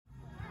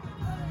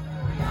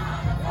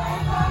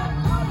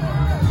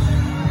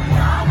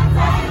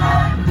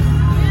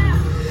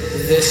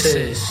This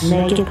is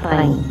Make It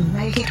Plain.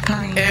 Make It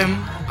Plain.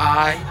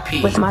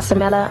 MIP With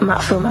Masamela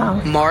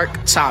Matfumo. Mark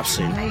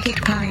Thompson. Make It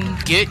Plain.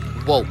 Get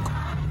woke.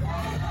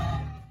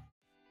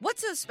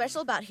 What's so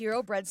special about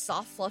Hero Bread's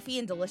soft, fluffy,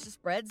 and delicious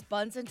breads,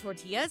 buns, and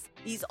tortillas?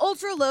 These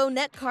ultra-low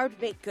net-carb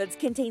baked goods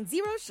contain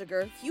zero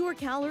sugar, fewer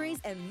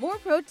calories, and more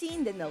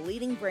protein than the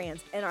leading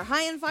brands, and are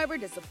high in fiber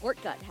to support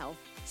gut health.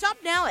 Shop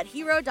now at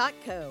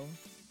hero.co.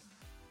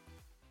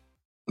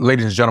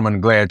 Ladies and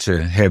gentlemen, glad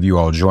to have you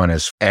all join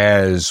us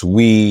as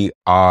we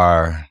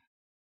are,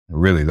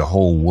 really the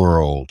whole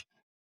world,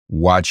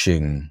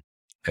 watching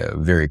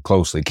very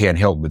closely. Can't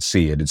help but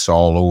see it. It's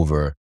all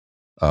over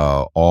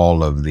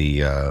all of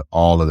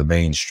the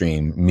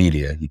mainstream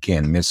media. You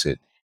can't miss it.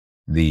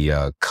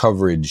 The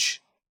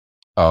coverage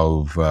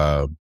of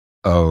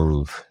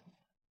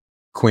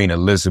Queen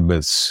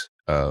Elizabeth's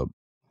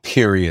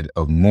period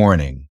of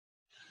mourning.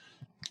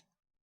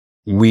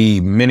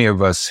 Many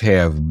of us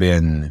have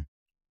been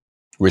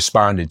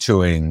responding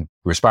to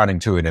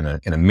it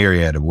in a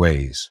myriad of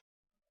ways,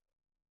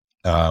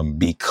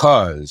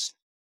 because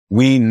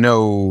we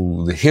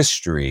know the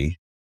history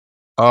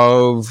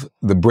of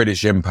the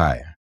British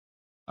Empire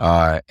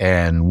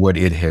and what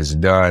it has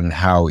done,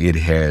 how it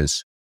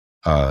has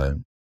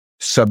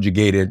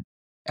subjugated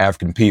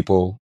African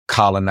people,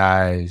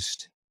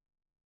 colonized,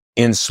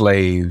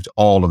 enslaved,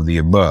 all of the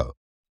above.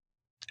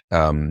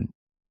 And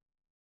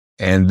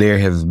there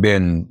have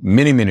been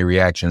many, many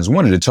reactions.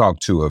 Wanted to talk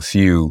to a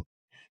few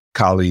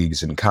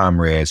colleagues and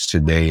comrades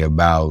today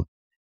about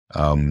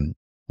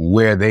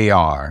where they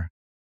are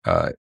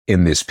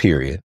in this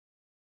period.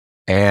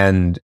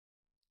 And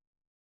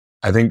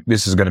I think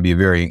this is going to be a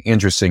very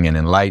interesting and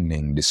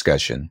enlightening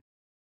discussion.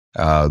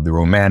 The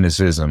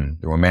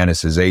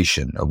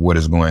romanticization of what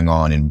is going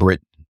on in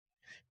Britain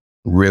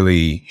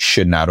really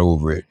should not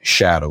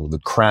overshadow the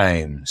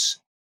crimes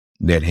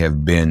that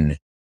have been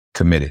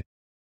committed.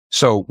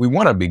 So we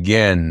want to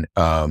begin,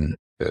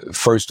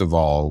 first of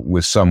all,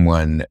 with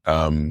someone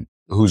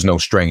who's no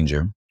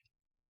stranger.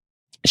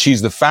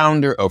 She's the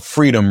founder of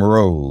Freedom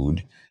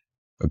Road,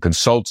 a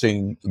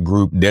consulting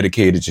group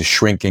dedicated to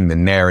shrinking the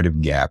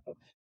narrative gap,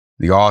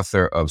 the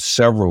author of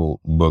several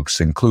books,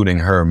 including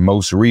her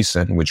most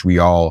recent, which we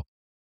all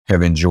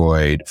have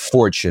enjoyed,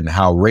 Fortune,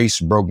 How Race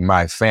Broke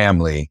My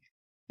Family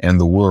and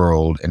the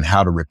World and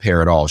How to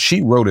Repair It All.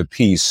 She wrote a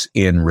piece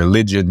in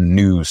Religion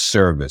News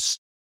Service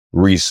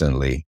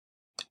recently,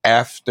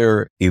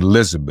 After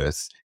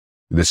Elizabeth,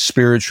 the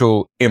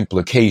Spiritual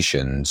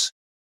Implications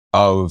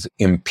of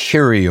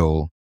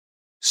Imperial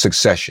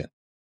Succession.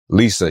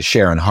 Lisa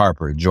Sharon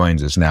Harper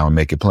joins us now and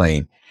Make It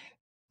Plain.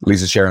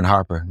 Lisa Sharon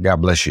Harper, God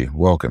bless you.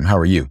 Welcome. How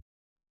are you?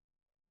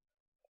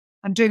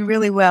 I'm doing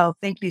really well.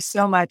 Thank you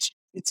so much.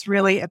 It's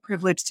really a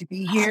privilege to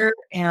be here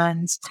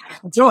and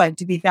a joy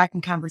to be back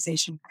in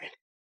conversation.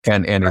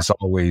 And it's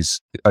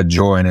always a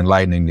joy and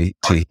enlightening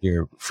to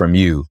hear from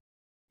you.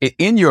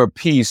 In your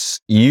piece,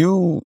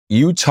 you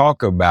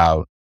talk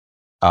about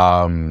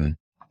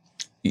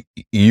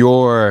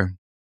your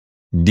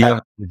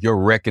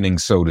reckoning,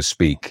 so to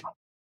speak,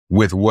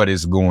 with what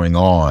is going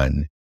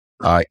on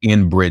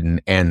in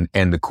Britain and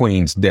the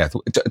Queen's death.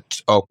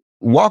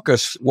 Walk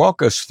us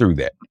through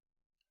that.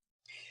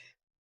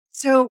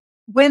 So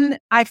when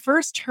I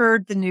first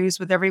heard the news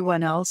with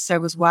everyone else, I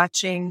was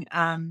watching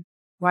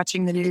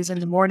the news in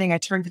the morning. I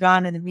turned it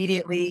on, and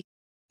immediately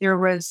there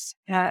was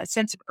a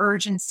sense of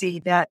urgency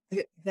that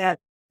the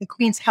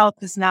Queen's health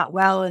is not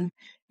well, and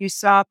you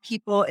saw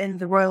people in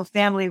the royal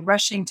family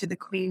rushing to the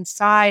Queen's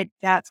side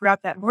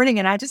throughout that morning,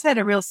 and I just had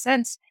a real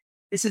sense,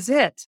 this is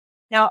it.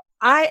 Now,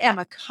 I am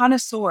a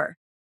connoisseur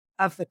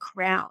of The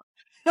Crown.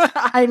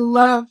 I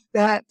love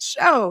that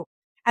show,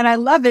 and I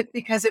love it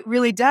because it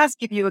really does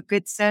give you a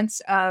good sense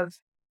of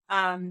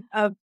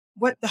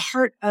what the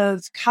heart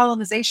of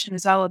colonization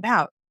is all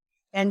about.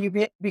 And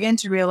you begin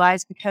to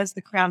realize, because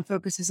The Crown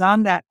focuses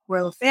on that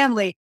royal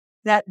family,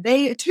 that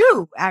they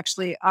too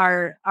actually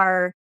are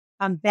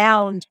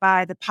bound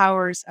by the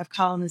powers of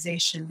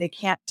colonization. They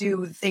can't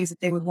do the things that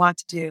they would want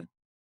to do.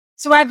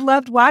 So I've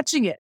loved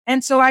watching it.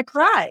 And so I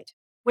cried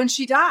when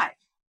she died.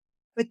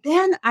 But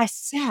then I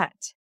sat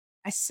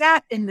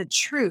in the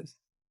truth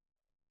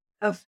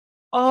of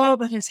all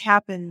that has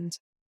happened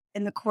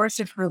in the course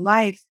of her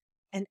life.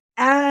 And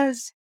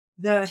as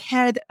the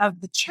head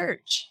of the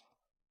Church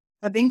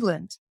of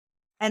England,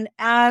 and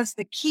as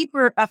the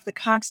keeper of the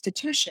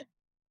Constitution,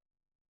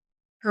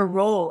 her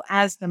role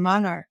as the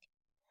monarch,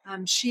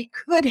 she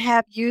could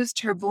have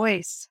used her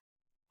voice,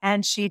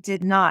 and she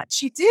did not.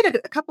 She did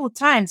it a couple of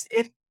times.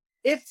 If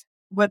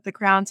what The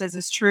Crown says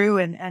is true,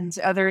 and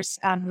others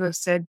who have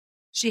said,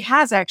 she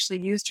has actually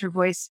used her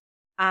voice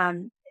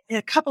a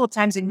couple of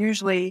times, and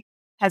usually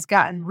has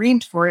gotten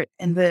reamed for it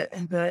in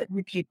the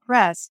UK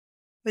press.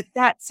 But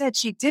that said,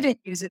 she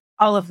didn't use it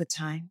all of the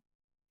time.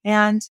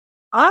 And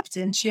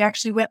often she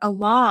actually went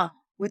along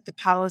with the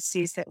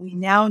policies that we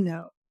now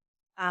know,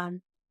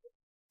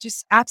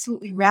 just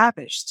absolutely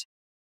ravished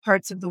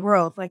parts of the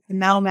world, like the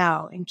Mau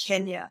Mau in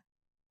Kenya.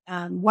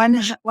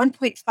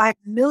 1.5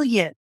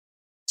 million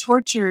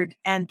tortured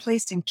and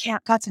placed in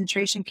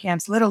concentration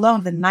camps, let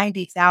alone the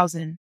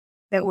 90,000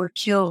 that were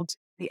killed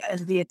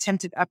the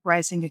attempted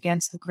uprising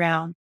against the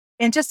crown.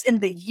 And just in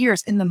the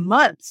years, in the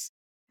months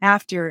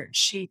after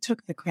she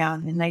took the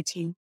crown in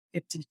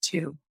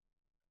 1952,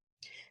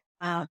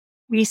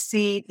 we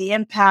see the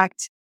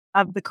impact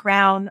of the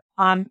crown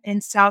in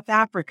South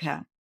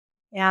Africa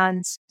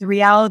and the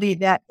reality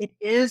that it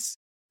is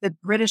the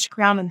British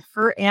crown and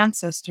her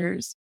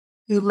ancestors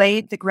who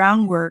laid the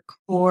groundwork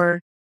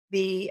for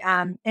the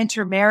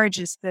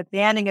intermarriages, the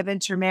banning of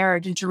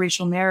intermarriage,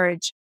 interracial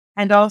marriage,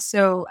 and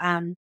also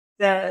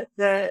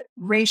the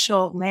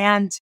Racial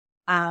Land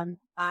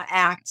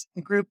Act,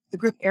 the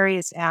Group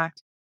Areas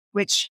Act,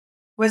 which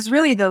was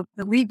really the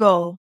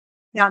legal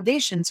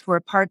foundations for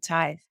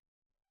apartheid.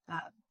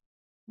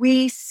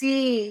 We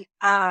see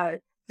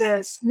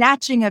the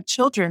snatching of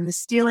children, the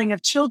stealing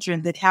of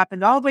children that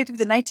happened all the way through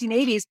the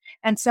 1980s,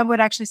 and some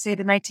would actually say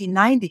the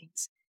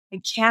 1990s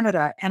in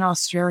Canada and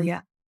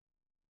Australia.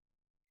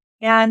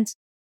 And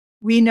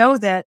we know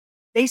that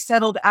they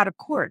settled out of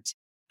court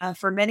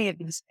for many of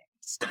these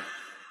things,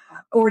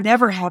 or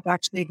never have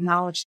actually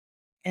acknowledged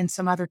in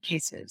some other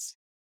cases.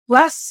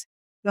 Plus,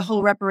 the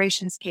whole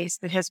reparations case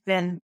that has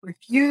been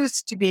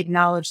refused to be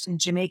acknowledged in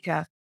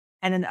Jamaica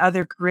and in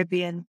other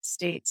Caribbean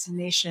states and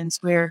nations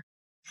where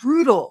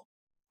brutal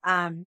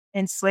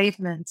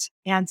enslavement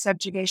and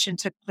subjugation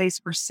took place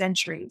for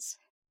centuries.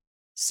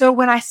 So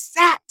when I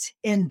sat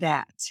in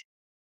that,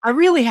 I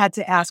really had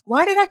to ask,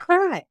 why did I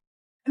cry?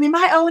 I mean,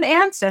 my own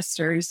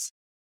ancestors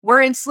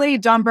were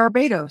enslaved on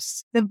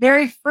Barbados, the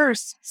very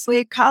first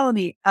slave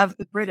colony of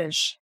the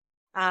British.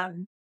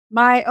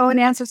 My own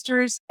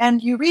ancestors,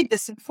 and you read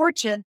this in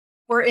Fortune,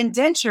 were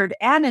indentured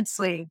and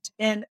enslaved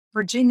in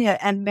Virginia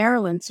and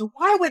Maryland. So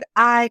why would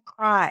I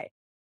cry?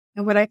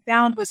 And what I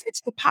found was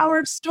it's the power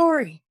of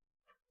story.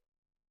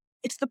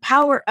 It's the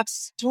power of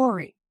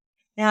story.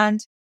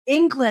 And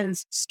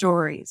England's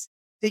stories,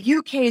 the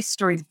UK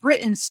stories,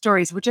 Britain's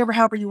stories,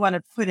 however you want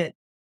to put it,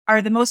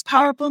 are the most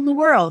powerful in the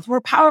world.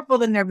 More powerful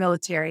than their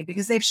military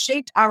because they've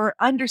shaped our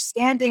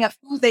understanding of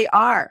who they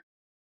are.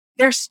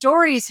 Their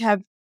stories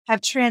have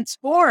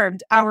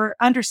transformed our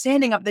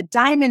understanding of the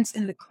diamonds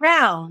in the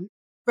crown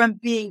from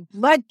being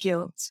blood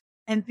guilt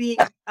and being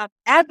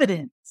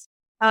evidence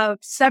of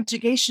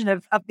subjugation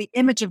of the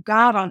image of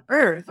God on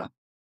earth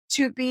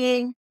to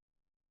being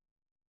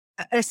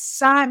a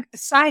sign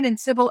and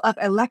symbol of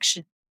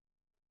election,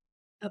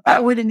 of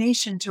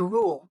ordination to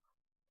rule.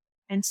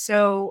 And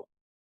so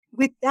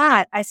with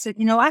that, I said,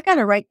 I got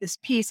to write this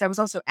piece. I was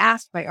also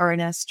asked by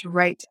RNS to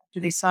write after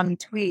they saw me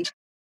tweet.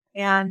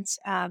 And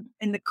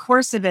in the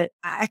course of it,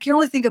 I can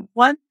only think of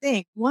one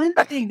thing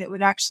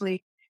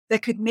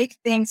that could make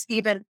things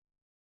even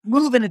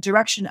move in a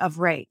direction of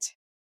right.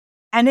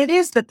 And it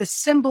is that the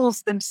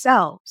symbols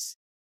themselves,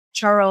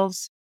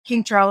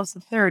 King Charles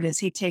III, as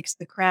he takes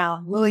the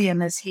crown,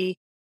 William, as he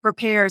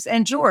prepares,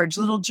 and George,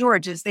 little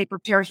George, as they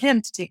prepare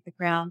him to take the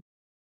crown,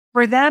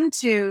 for them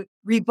to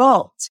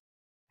revolt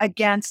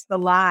against the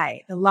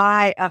lie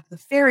of the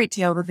fairy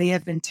tale that they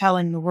have been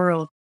telling the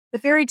world, the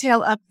fairy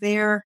tale of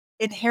their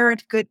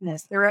inherent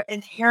goodness, their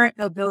inherent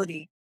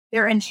nobility,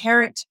 their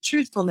inherent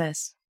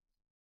truthfulness,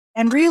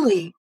 and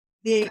really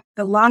the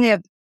lie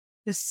of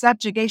the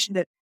subjugation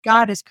that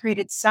God has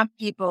created some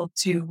people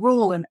to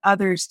rule and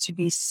others to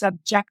be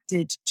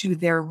subjected to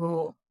their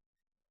rule.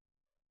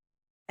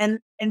 And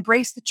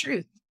embrace the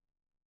truth.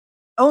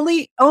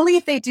 Only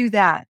if they do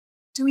that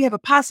do we have a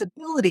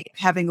possibility of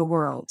having a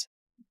world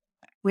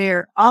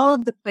where all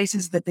of the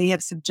places that they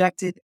have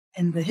subjected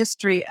in the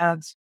history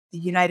of the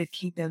United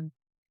Kingdom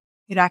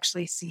could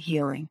actually see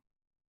healing.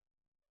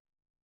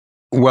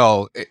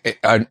 Well,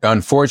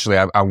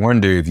 unfortunately, I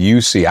wonder if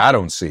I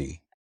don't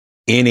see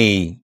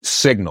any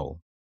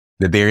signal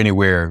that they're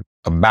anywhere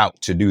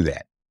about to do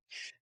that.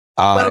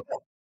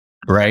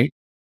 Right?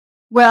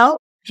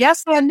 Well,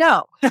 yes and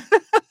no.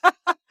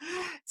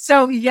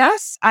 So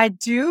yes, I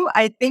do.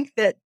 I think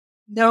that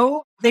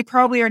no, they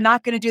probably are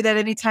not going to do that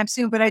anytime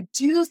soon. But I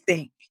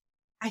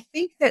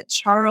think that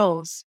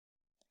Charles,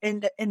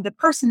 in the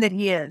person that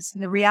he is,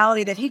 in the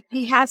reality that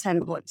he has had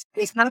a voice,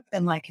 he's not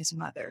been like his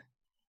mother.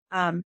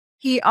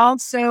 He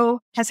also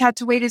has had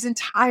to wait his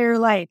entire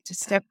life to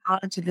step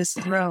onto this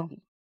throne.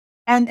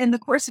 And in the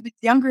course of his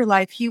younger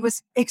life, he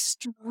was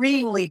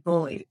extremely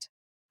bullied.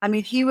 I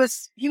mean, he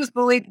was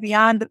bullied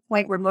beyond the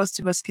point where most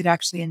of us could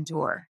actually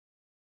endure.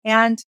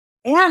 And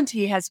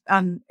he has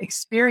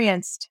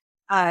experienced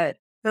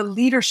the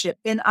leadership,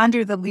 been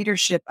under the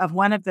leadership of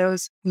one of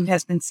those who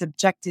has been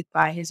subjected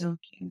by his own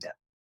kingdom.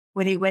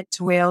 When he went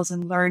to Wales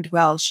and learned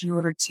Welsh in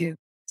order to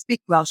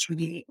speak Welsh when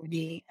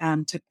he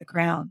took the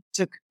crown,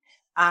 took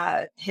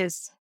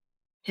his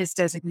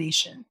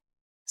designation.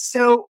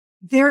 So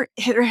there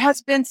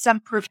has been some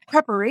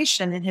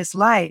preparation in his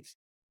life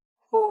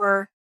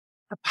for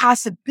the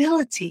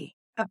possibility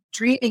of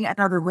dreaming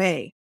another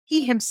way.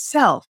 He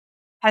himself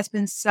has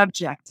been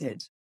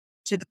subjected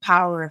to the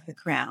power of the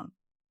crown.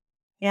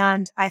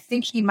 And I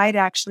think he might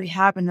actually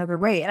have another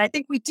way. And I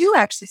think we do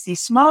actually see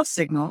small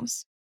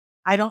signals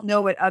I don't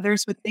know what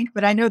others would think,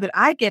 but I know that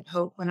I get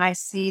hope when I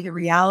see the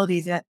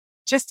reality that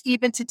just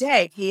even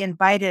today, he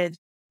invited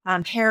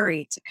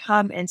Harry to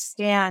come and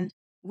stand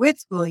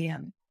with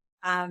William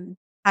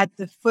at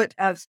the foot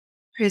of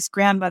his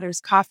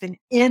grandmother's coffin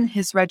in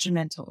his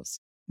regimentals,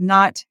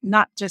 not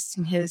just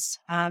in his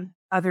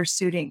other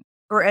suiting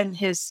or in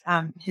his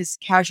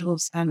casual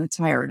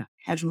attire, not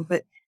casual,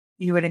 but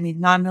you know what I mean,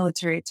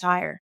 non-military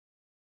attire.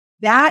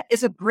 That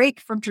is a break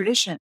from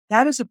tradition.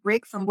 That is a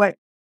break from what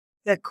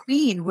the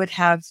Queen would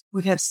have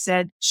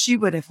said she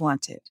would have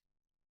wanted.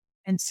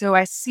 And so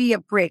I see a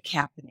break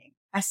happening.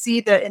 I see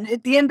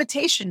the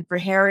invitation for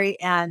Harry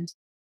and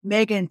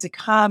Meghan to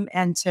come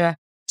and to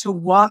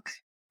walk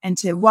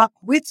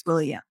with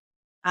William.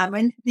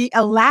 And the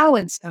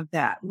allowance of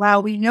that,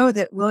 while we know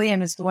that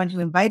William is the one who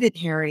invited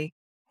Harry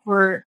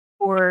for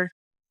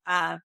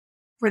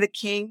the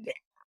king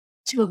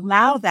to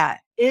allow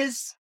that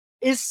is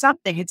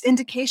something. It's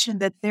indication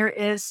that there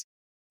is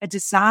a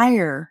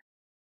desire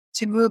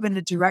to move in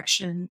the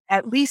direction,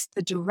 at least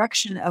the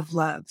direction of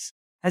love,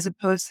 as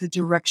opposed to the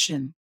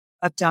direction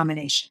of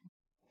domination.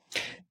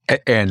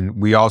 And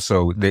we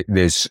also,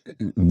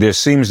 there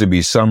seems to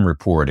be some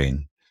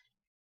reporting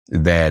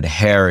that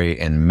Harry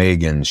and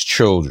Meghan's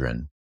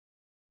children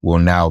will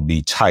now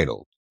be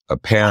titled.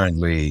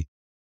 Apparently,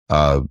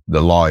 the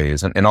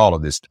lawyers and all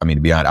of this, I mean,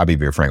 to be honest, I'll be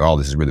very frank, all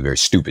this is really very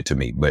stupid to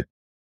me, but,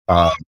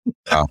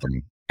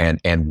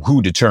 and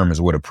who determines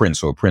what a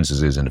prince or a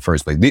princess is in the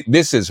first place?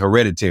 This is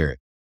hereditary.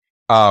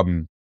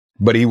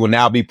 But he will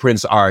now be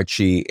Prince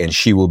Archie and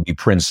she will be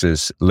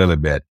Princess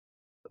Lilibet,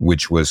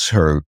 which was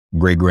her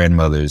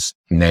great-grandmother's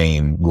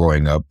name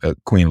growing up,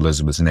 Queen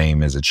Elizabeth's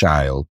name as a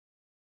child.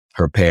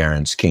 Her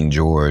parents, King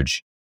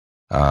George,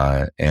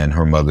 and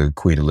her mother,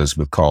 Queen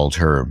Elizabeth, called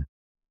her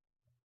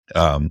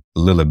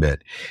Lilibet.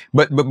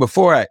 But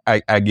before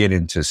I get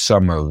into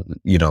some of,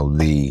 you know,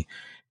 the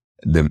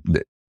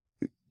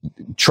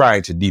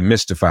trying to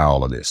demystify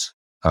all of this,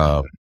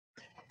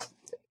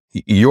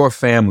 your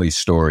family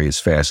story is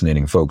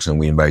fascinating, folks, and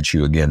we invite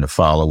you again to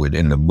follow it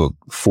in the book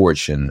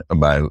Fortune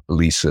by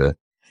Lisa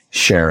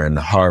Sharon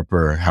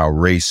Harper, How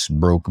Race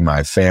Broke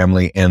My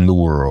Family and the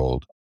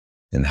World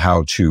and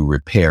How to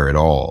Repair It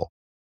All.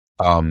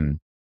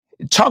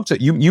 Talk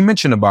to you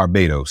mentioned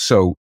Barbados.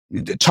 So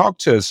talk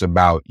to us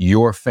about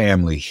your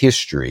family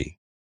history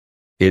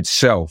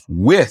itself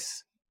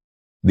with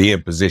the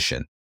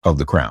imposition of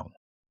the crown.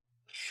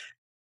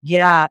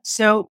 Yeah.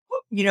 So,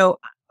 you know,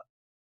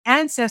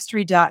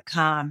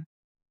 Ancestry.com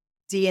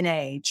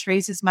DNA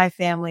traces my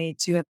family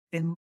to have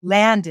been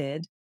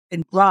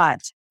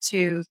brought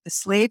to the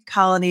slave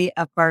colony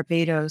of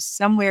Barbados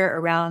somewhere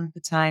around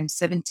the time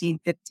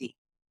 1750.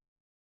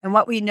 And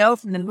what we know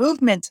from the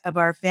movement of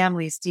our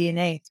family's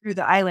DNA through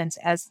the islands,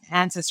 as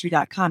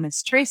Ancestry.com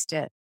has traced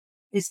it,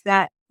 is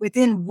that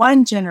within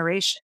one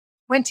generation,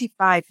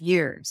 25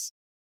 years,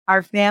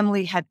 our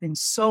family had been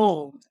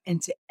sold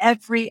into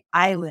every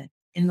island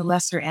in the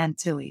Lesser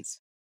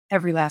Antilles,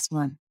 every last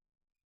one.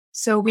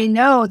 So we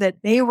know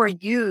that they were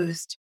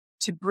used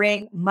to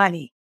bring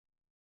money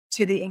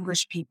to the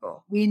English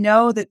people. We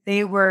know that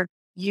they were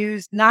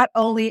used not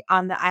only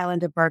on the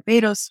island of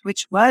Barbados,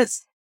 which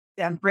was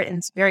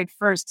Britain's very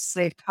first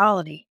slave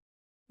colony,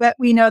 but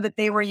we know that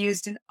they were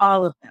used in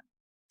all of them.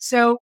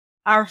 So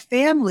our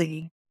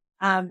family,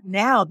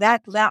 now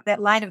that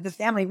line of the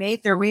family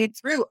made their way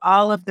through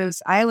all of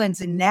those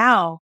islands, and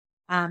now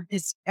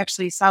is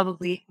actually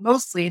solidly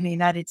mostly in the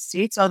United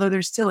States, although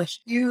there's still a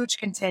huge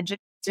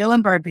contingent still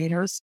in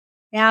Barbados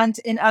and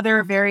in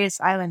other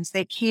various islands.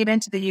 They came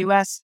into the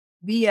U.S.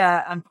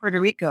 via Puerto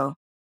Rico,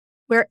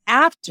 where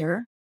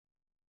after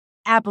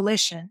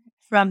abolition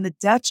from the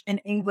Dutch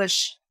and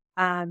English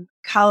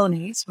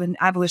colonies, when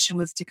abolition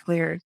was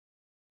declared,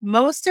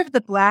 most of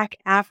the Black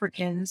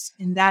Africans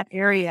in that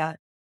area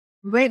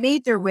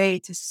made their way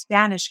to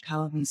Spanish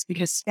colonies,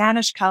 because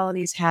Spanish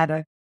colonies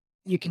had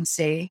you can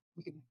say,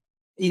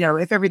 you know,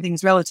 if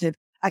everything's relative,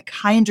 a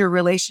kinder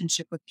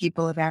relationship with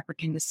people of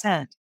African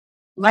descent.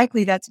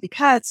 Likely that's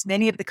because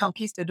many of the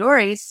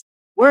conquistadores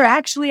were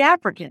actually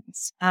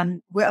Africans,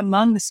 were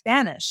among the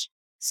Spanish.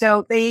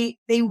 So they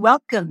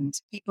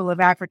welcomed people of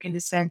African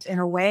descent in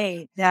a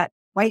way that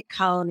white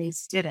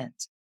colonies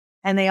didn't.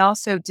 And they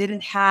also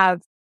didn't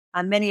have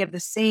many of the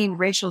same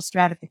racial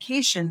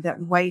stratification that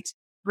white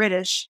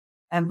British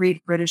and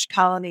British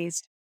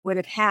colonies would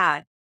have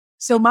had.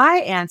 So my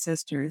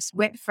ancestors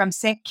went from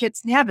St.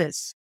 Kitts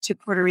Nevis to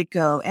Puerto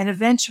Rico and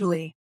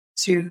eventually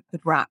to the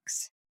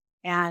Bronx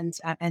and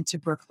to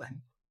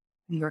Brooklyn,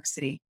 New York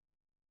City.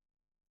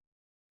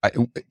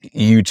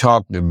 You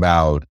talked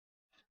about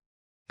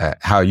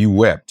how you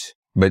wept,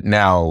 but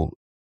now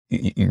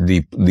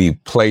the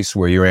place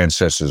where your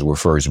ancestors were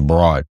first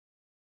brought,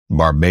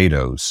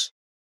 Barbados,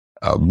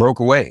 broke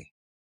away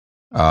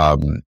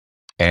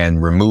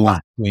and removed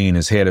the Queen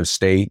as head of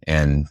state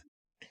and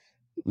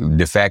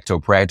de facto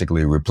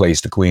practically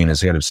replaced the Queen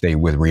as head of state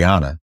with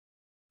Rihanna.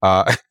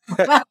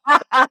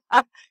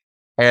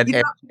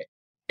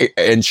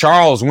 And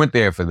Charles went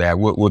there for that.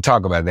 We'll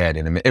talk about that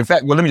in a minute. In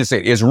fact, well, let me just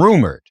say, it's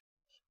rumored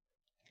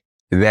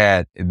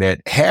that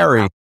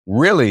Harry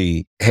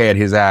really had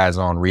his eyes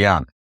on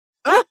Rihanna.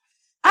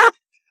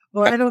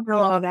 Well, I don't know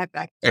all that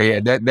back. Yeah,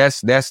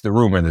 that's the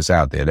rumor that's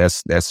out there.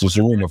 That's just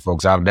a rumor,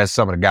 folks. That's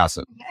some of the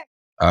gossip.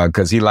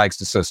 Because he likes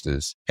the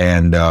sisters,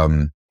 and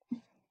that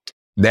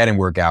didn't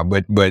work out.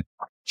 But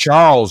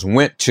Charles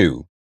went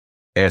to,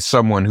 as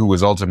someone who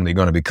was ultimately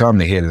going to become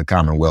the head of the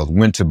Commonwealth,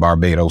 went to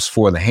Barbados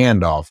for the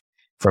handoff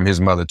from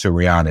his mother to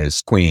Rihanna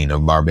as Queen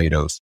of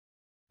Barbados.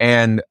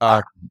 And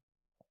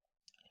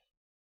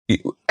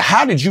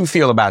how did you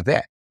feel about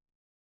that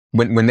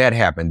when that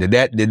happened? Did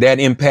that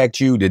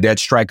impact you? Did that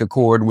strike a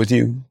chord with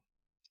you?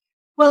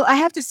 Well, I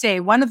have to say,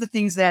 one of the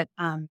things that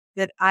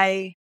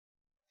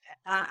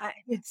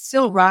it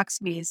still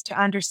rocks me is to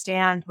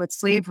understand what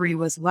slavery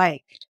was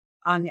like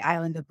on the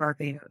island of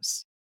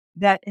Barbados.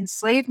 That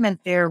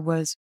enslavement there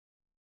was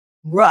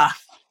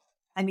rough.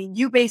 I mean,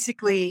 you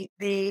basically,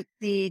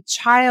 the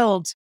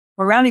child,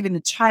 or around even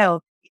the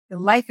child, the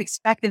life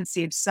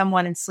expectancy of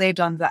someone enslaved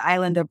on the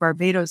island of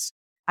Barbados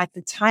at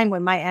the time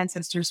when my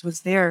ancestors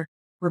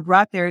were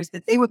brought there, is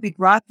that they would be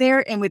brought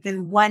there and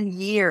within 1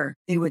 year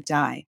they would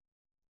die.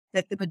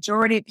 That the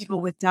majority of people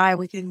would die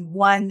within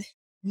 1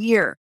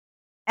 year.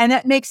 And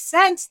that makes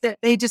sense that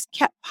they just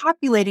kept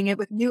populating it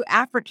with new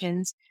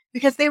Africans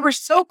because they were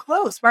so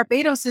close.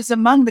 Barbados is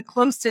among the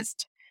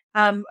closest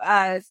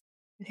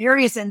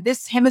areas in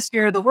this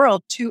hemisphere of the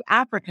world to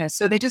Africa.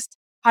 So they just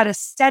had a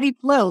steady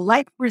flow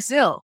like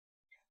Brazil.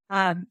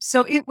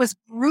 So it was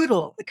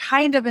brutal. The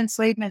kind of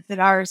enslavement that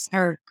our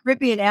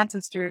Caribbean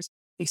ancestors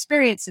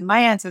experienced and my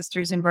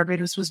ancestors in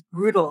Barbados was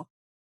brutal.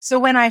 So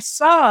when I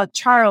saw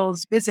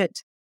Charles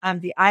visit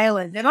the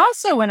island, and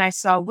also when I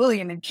saw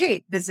William and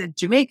Kate visit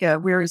Jamaica,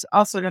 where is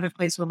also another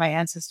place where my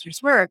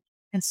ancestors were,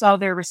 and saw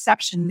their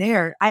reception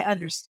there, I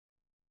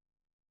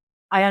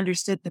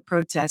understood the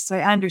protests. I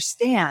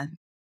understand,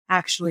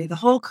 actually, the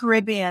whole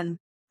Caribbean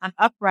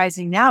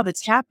uprising now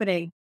that's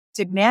happening,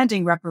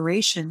 demanding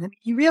reparation. And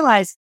you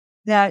realize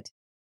that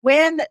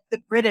when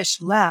the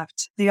British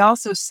left, they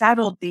also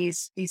saddled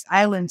these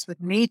islands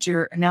with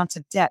major amounts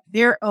of debt,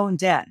 their own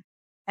debt,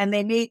 and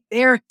they made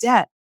their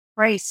debt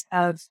price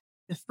of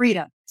the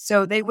freedom.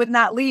 So they would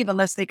not leave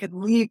unless they could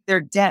leave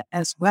their debt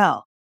as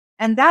well.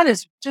 And that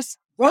is just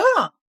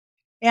wrong.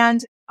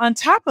 And on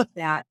top of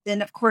that,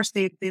 then of course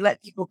they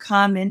let people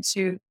come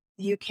into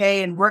the UK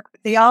and work,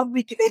 but they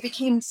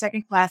became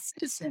second-class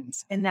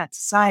citizens in that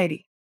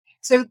society.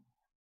 So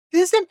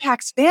this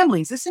impacts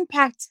families. This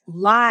impacts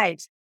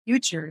lives,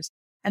 futures,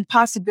 and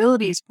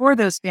possibilities for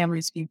those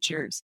families'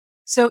 futures.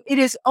 So it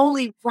is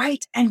only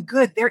right and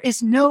good. There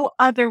is no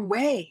other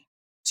way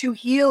to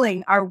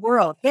healing our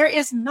world. There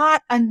is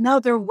not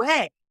another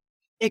way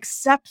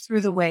except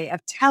through the way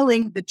of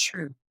telling the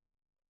truth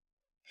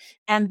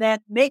and then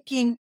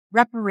making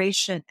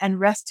reparation and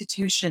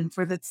restitution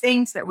for the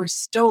things that were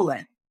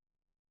stolen,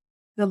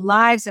 the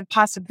lives and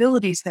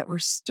possibilities that were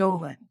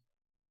stolen.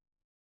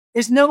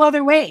 There's no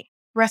other way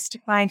for us to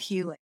find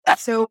healing.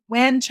 So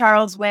when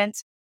Charles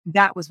went,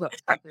 that was what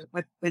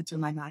went through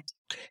my mind.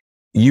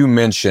 You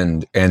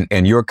mentioned,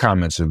 and your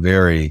comments are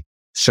very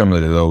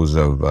similar to those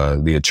of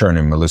the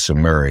attorney Melissa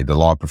Murray, the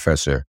law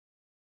professor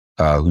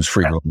who's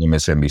frequently on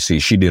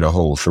MSNBC. She did a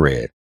whole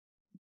thread.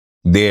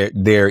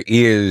 There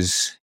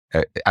is,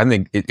 I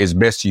think it's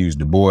best to use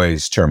Du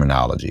Bois'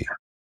 terminology,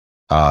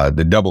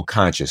 the double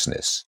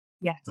consciousness.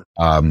 Yes.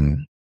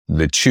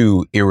 The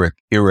two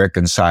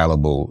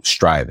irreconcilable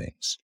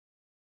strivings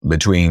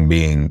between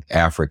being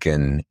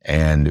African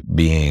and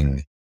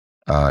being,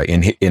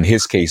 in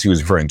his case, he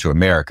was referring to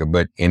America,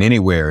 but in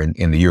anywhere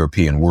in the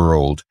European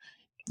world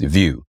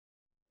view.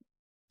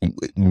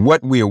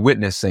 What we are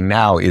witnessing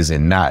now is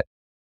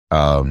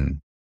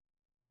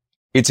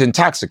it's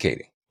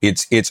intoxicating.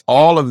 It's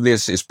all of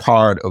this is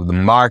part of the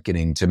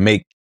marketing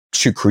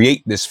to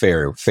create this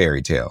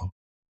fairy tale.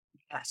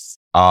 Yes.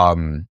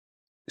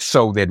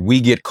 So that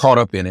we get caught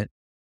up in it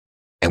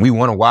and we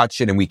want to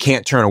watch it and we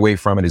can't turn away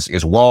from it.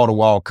 It's wall to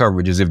wall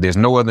coverage as if there's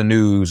no other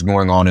news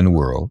going on in the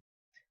world.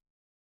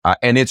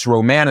 And it's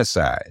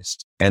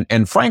romanticized.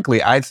 And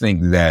frankly, I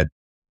think that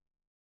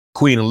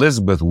Queen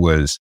Elizabeth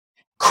was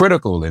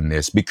critical in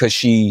this because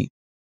she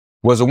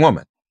was a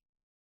woman.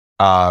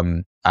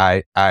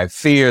 I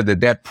fear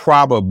that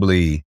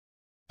probably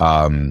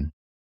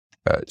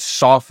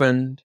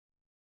softened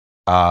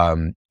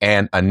and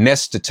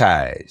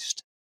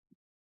anesthetized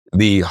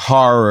the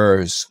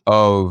horrors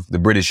of the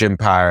British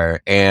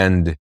Empire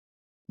and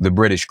the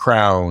British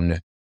Crown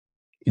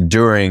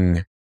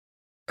during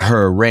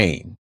her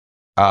reign.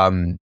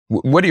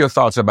 What are your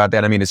thoughts about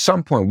that? I mean, at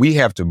some point we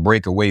have to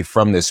break away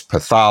from this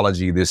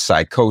pathology, this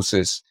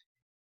psychosis,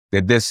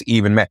 that this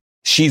even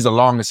she's the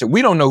longest.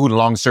 We don't know who the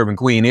longest serving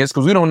queen is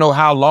because we don't know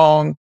how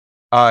long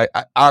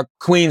our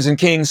queens and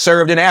kings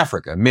served in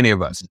Africa, many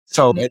of us.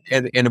 So,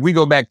 and if we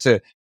go back to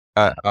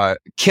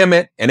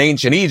Kemet and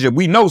ancient Egypt,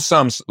 we know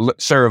some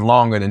served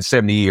longer than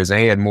 70 years and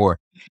had more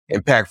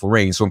impactful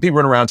reigns. So when people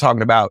run around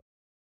talking about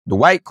the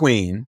white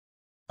queen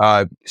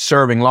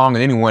serving longer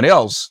than anyone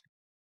else,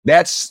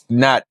 that's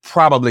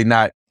probably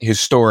not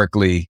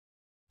historically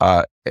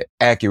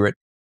accurate.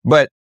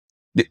 But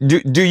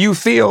do you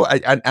feel,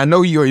 I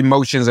know your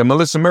emotions, and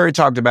Melissa Murray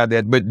talked about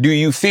that, but do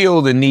you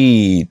feel the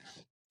need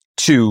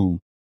to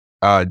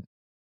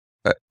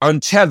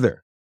untether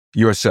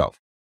yourself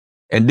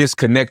and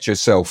disconnect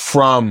yourself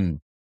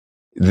from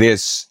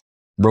this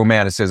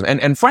romanticism?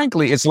 And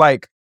frankly, it's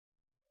like,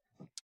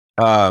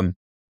 you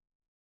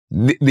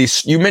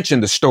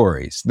mentioned the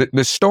stories.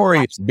 The story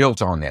is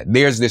built on that.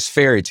 There's this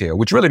fairy tale,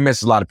 which really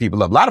messes a lot of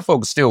people up. A lot of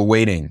folks still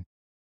waiting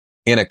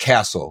in a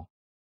castle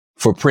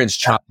for Prince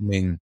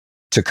Charming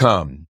to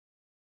come.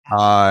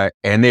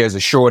 And there's a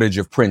shortage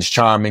of Prince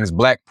Charmings,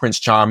 Black Prince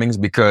Charmings,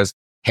 because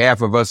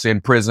half of us are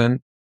in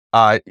prison.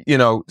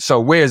 So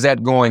where is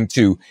that going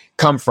to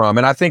come from?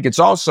 And I think it's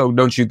also,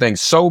 don't you think,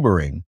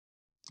 sobering,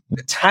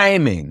 the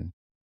timing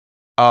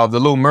of The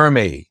Little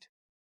Mermaid,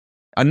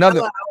 another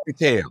fairy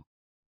tale.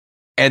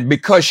 And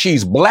because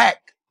she's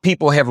Black,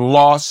 people have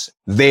lost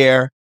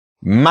their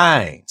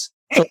minds.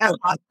 They have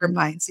lost their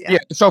minds, yeah.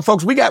 So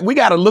folks, we got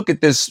to look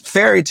at this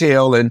fairy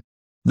tale, and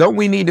don't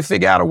we need to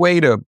figure out a way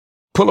to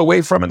pull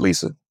away from it,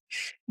 Lisa?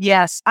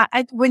 Yes.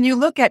 When you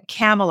look at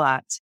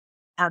Camelot,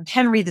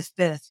 Henry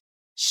V,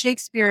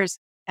 Shakespeare's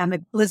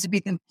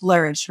Elizabethan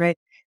flourish, right?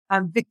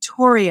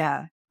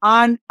 Victoria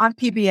on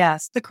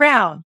PBS, The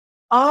Crown,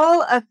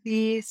 all of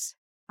these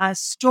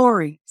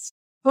stories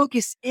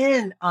focus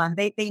in on,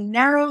 they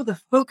narrow the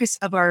focus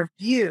of our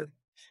view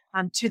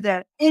to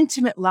the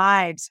intimate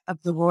lives of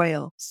the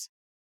royals.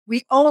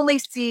 We only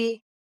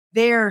see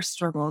their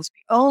struggles.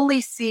 We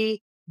only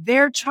see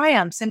their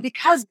triumphs. And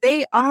because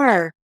they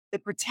are the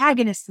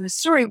protagonists in the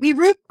story, we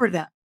root for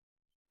them.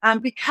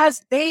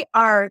 Because they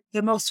are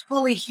the most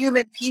fully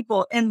human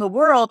people in the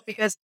world,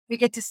 because we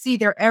get to see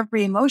their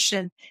every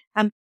emotion.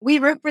 We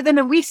root for them,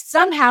 and we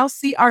somehow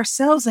see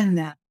ourselves in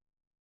them.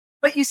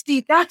 But you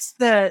see, that's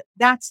the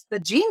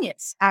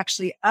genius,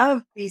 actually,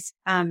 of these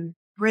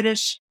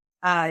British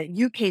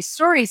UK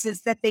stories,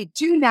 is that they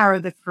do narrow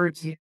the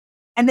purview,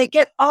 and they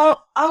get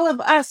all of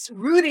us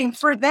rooting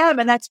for them.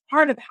 And that's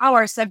part of how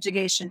our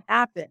subjugation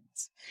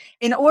happens.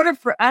 In order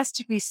for us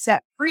to be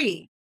set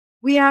free,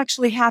 we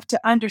actually have to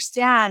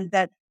understand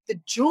that the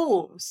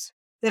jewels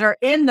that are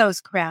in those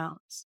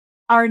crowns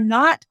are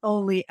not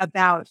only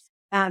about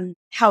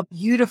how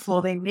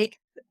beautiful they make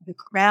the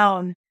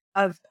crown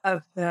of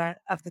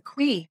the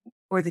queen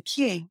or the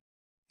king.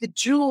 The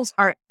jewels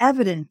are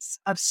evidence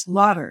of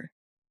slaughter.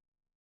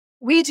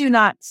 We do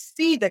not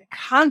see the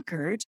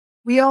conquered.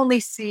 We only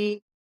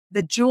see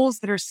the jewels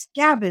that are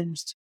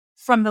scavenged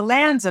from the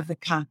lands of the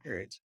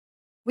conquered.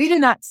 We do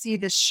not see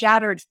the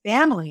shattered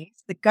families,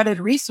 the gutted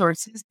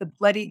resources, the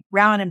bloody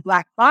brown and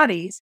Black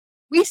bodies.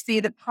 We see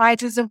the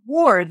prizes of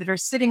war that are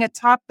sitting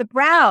atop the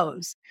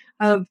brows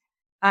of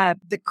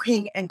the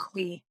king and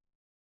queen.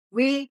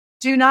 We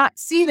do not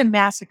see the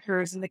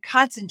massacres and the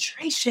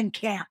concentration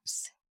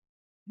camps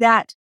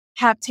that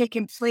have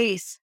taken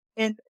place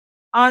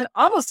on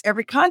almost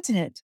every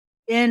continent,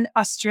 in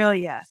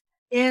Australia,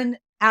 in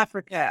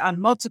Africa, on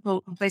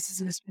multiple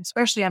places,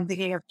 especially I'm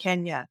thinking of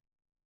Kenya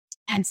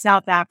and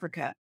South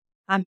Africa.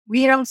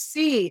 We don't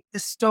see the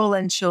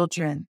stolen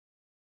children.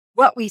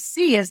 What we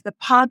see is the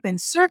pomp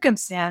and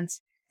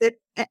circumstance that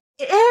in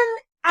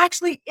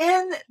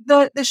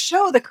the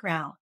show, The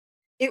Crown,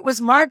 it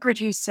was Margaret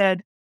who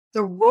said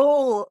the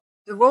role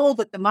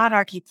that the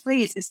monarchy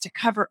plays is to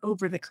cover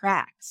over the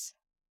cracks.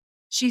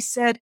 She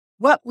said,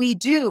 what we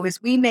do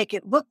is we make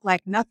it look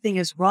like nothing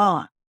is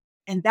wrong.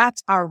 And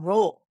that's our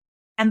role.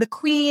 And the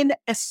queen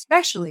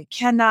especially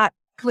cannot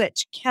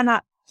glitch,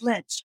 cannot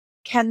flinch,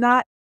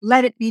 cannot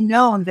let it be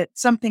known that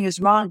something is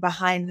wrong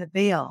behind the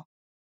veil.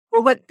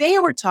 Well, what they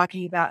were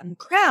talking about in The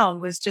Crown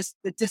was just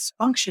the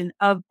dysfunction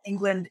of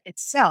England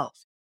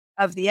itself,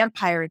 of the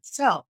empire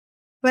itself.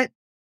 But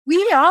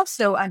we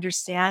also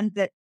understand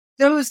that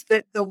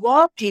the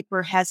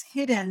wallpaper has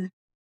hidden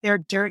their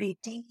dirty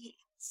deeds.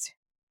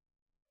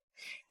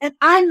 And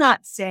I'm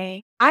not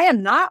saying, I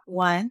am not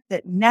one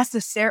that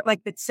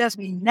says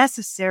we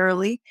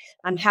necessarily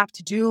have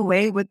to do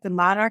away with the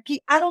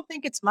monarchy. I don't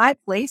think it's my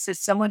place as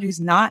someone who's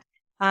not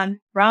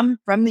from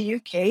the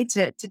UK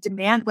to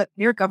demand what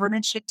their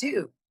government should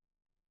do.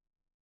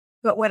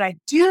 But what I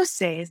do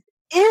say is,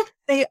 if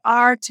they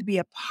are to be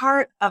a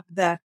part of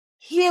the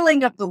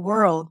healing of the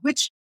world,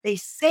 which they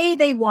say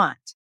they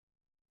want,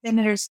 then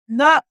it is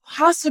not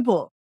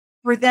possible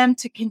for them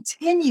to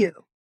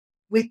continue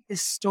with the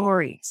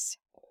stories.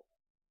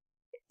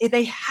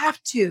 They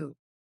have to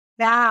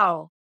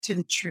bow to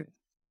the truth.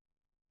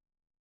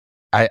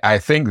 I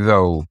think,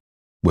 though,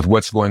 with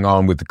what's going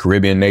on with the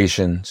Caribbean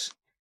nations,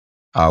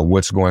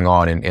 what's going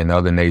on in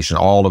other nations,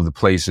 all of the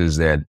places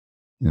that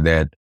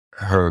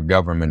her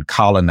government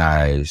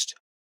colonized,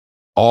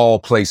 all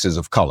places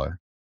of color,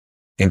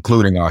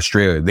 including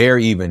Australia, they're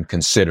even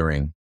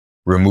considering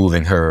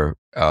removing her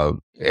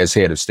as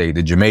head of state.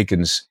 The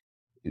Jamaicans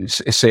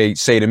say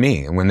to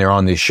me when they're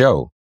on this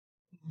show,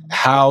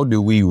 how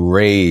do we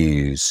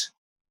raise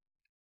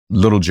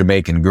little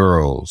Jamaican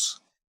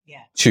girls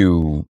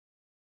to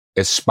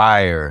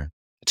aspire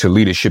to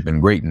leadership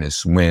and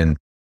greatness when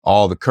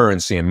all the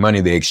currency and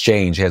money they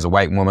exchange has a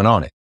white woman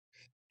on it.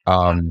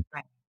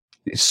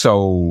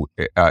 So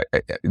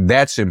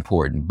that's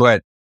important.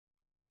 But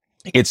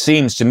it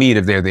seems to me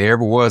that if there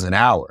ever was an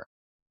hour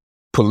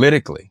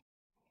politically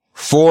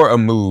for a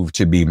move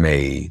to be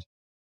made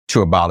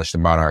to abolish the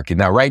monarchy.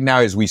 Now, right now,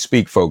 as we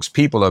speak, folks,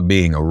 people are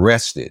being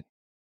arrested.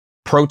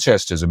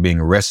 Protesters are being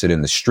arrested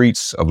in the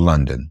streets of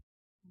London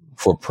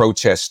for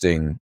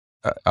protesting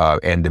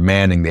and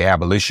demanding the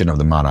abolition of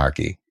the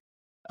monarchy.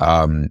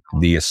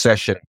 The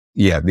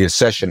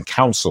accession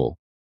council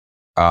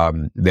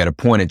that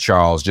appointed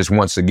Charles just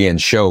once again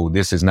showed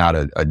this is not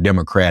a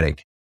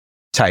democratic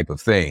type of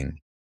thing.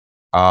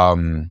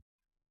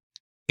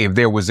 If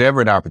there was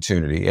ever an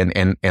opportunity,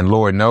 and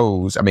Lord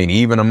knows, I mean,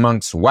 even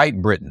amongst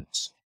white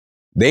Britons,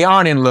 they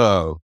aren't in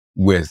love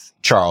with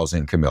Charles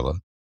and Camilla.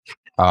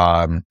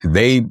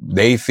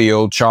 They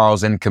feel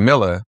Charles and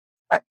Camilla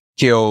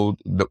killed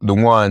the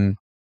one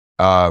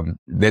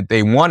that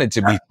they wanted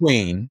to be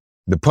queen.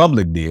 The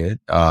public did.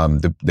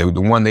 The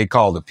one they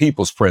call the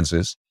People's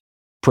Princess,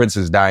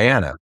 Princess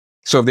Diana.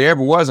 So if there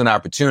ever was an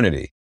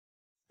opportunity,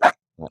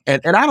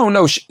 and I don't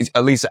know,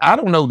 Elisa, I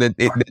don't know that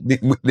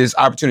this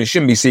opportunity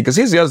shouldn't be seen, because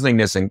here's the other thing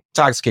that's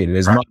intoxicated,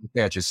 as Margaret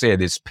Thatcher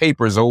said, it's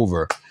papers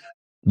over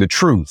the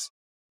truth.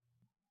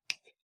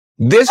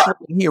 This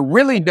here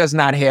really does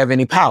not have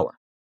any power.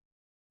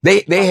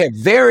 They have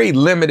very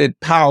limited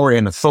power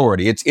and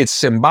authority. It's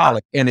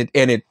symbolic, and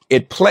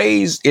it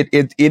plays,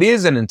 it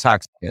is an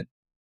intoxicant.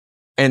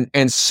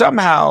 And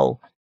somehow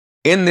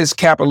in this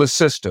capitalist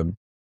system,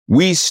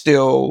 we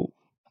still,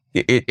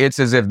 it's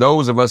as if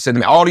those of us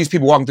sitting, all these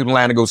people walking through the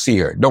line to go see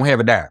her don't have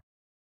a dime.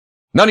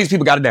 None of these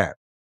people got a dime.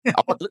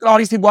 Look at all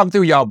these people walking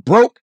through, y'all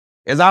broke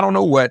as I don't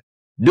know what,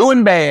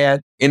 doing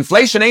bad.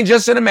 Inflation ain't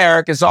just in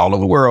America, it's all over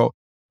the world.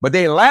 But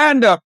they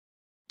lined up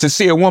to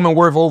see a woman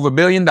worth over $1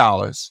 billion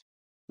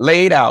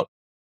laid out.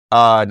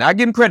 Not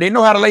getting credit. They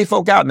know how to lay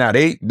folk out now.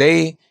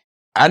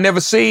 I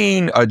never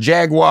seen a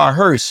Jaguar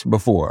hearse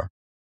before.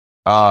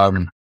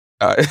 Right.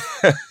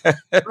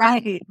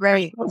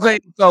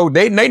 So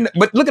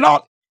but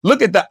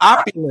look at the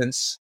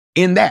opulence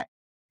in that.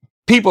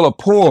 People are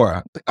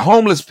poor.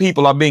 Homeless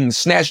people are being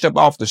snatched up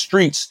off the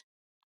streets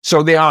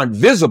so they aren't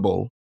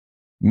visible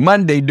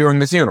Monday during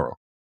the funeral.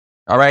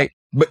 All right.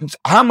 But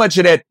how much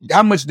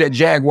that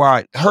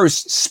Jaguar hearse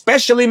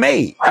specially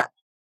made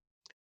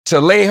to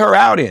lay her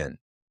out in?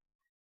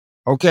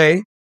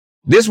 Okay.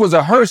 This was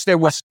a hearse that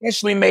was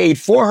specially made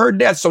for her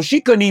death, so she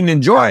couldn't even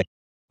enjoy it.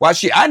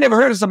 I never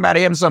heard of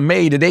somebody having something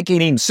made that they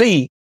can't even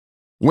see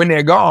when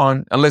they're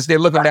gone, unless they're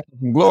looking down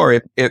from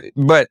glory.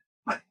 But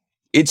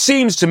it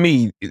seems to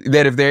me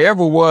that if there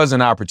ever was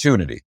an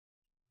opportunity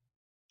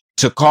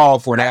to call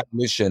for an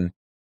abolition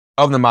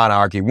of the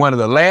monarchy, one of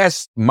the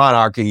last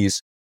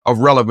monarchies of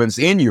relevance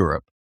in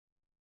Europe,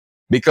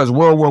 because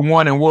World War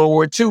I and World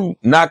War II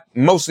knocked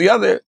most of the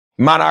other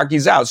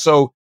monarchies out.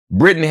 So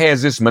Britain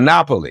has this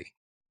monopoly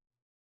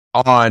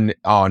on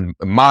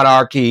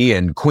monarchy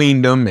and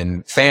queendom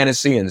and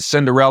fantasy and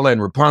Cinderella and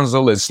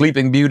Rapunzel and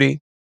Sleeping Beauty,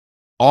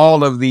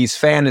 all of these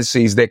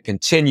fantasies that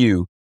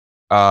continue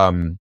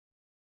to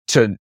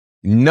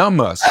numb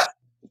us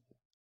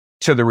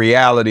to the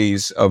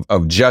realities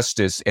of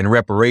justice and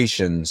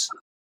reparations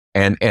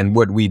and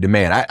what we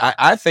demand.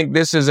 I think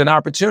this is an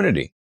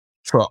opportunity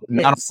for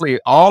not only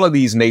all of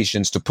these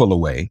nations to pull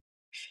away.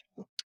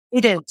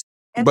 It is.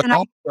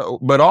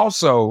 But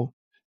also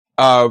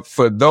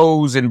for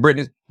those in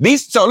Britain.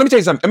 So let me tell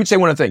you something. Let me tell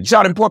you one other thing. You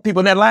saw them poor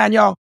people in that line,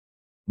 y'all?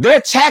 Their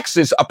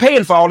taxes are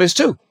paying for all this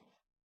too.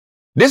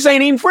 This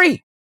ain't even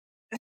free.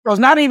 So it's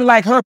not even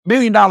like her $1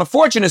 billion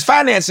fortune is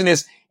financing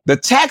this. The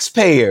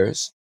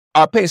taxpayers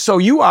are paying. So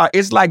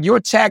it's like your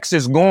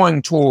taxes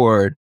going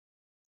toward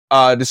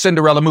the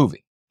Cinderella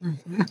movie.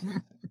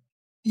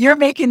 You're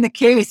making the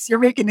case. You're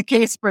making the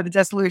case for the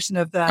dissolution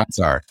of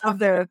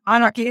the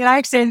monarchy, and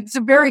I say it's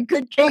a very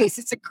good case.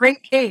 It's a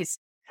great case.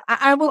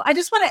 I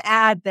just want to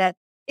add that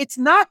it's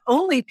not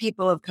only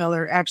people of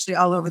color actually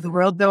all over the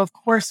world, though. Of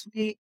course,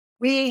 we've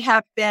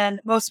been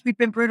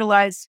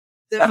brutalized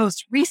the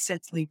most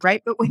recently,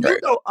 right? But when you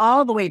go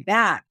all the way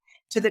back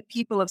to the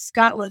people of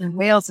Scotland and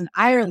Wales and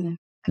Ireland,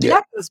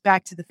 that goes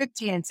back to the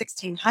 1500s and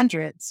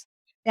 1600s,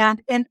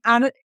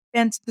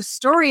 and the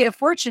story of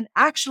fortune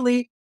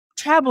actually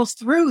travels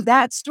through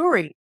that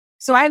story.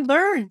 So I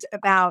learned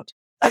about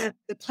the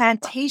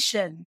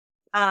plantation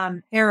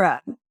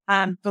era.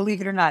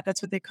 Believe it or not,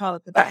 that's what they call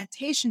it, the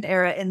plantation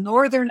era in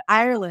Northern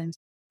Ireland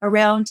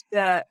around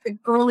the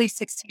early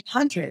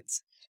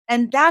 1600s.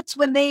 And that's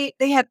when they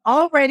had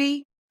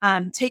already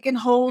taken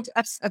hold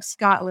of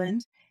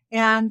Scotland,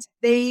 and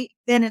they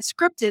then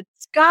conscripted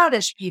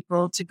Scottish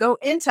people to go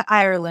into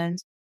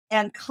Ireland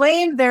and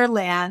claim their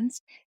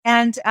lands,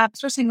 and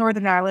especially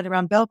Northern Ireland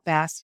around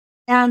Belfast,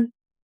 and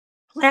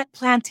plant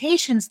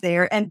plantations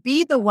there and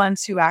be the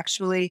ones who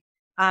actually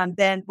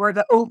then were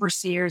the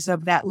overseers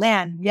of that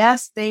land.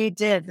 Yes, they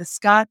did. The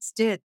Scots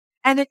did.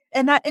 And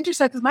that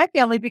intersects with my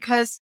family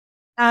because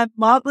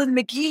Maudlin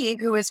McGee,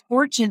 who is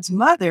Fortune's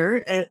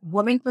mother, a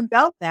woman from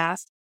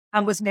Belfast,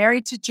 was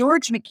married to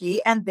George McGee,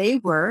 and they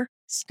were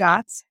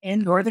Scots in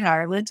Northern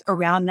Ireland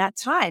around that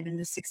time in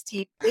the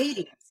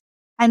 1680s.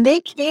 And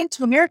they came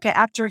to America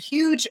after a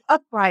huge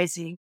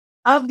uprising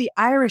of the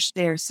Irish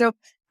there. So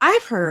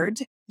I've heard,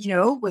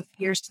 with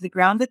ears to the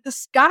ground, that the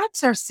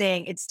Scots are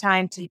saying it's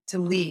time to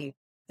leave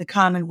the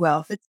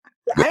Commonwealth. The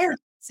Irish have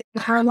been saying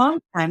it for a long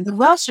time. The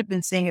Welsh have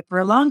been saying it for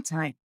a long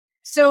time.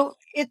 So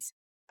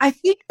I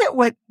think that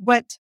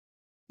what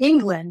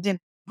England and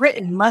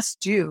Britain must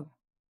do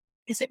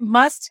is it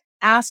must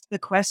ask the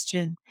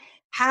question,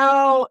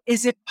 how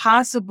is it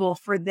possible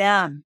for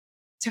them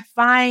to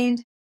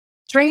find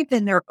strength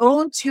in their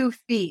own 2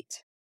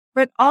 feet,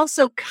 but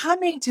also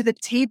coming to the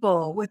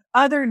table with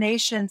other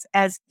nations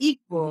as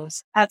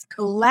equals, as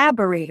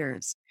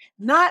collaborators,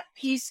 not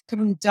peace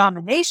through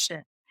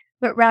domination,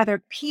 but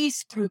rather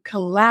peace through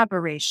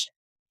collaboration.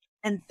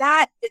 And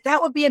that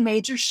would be a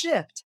major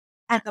shift.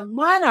 And the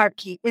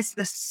monarchy is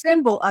the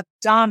symbol of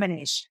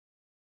domination,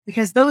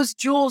 because those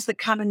jewels that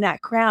come in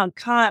that crown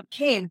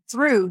came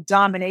through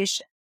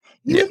domination.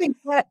 You even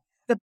get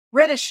the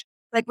British,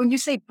 like when you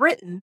say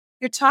Britain,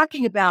 you're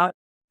talking about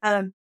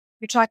Britain,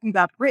 you're talking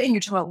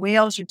about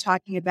Wales, you're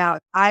talking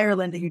about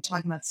Ireland, and you're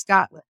talking about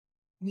Scotland,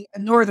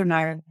 Northern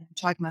Ireland, you're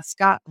talking about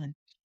Scotland.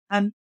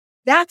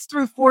 That's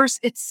through force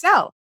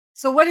itself.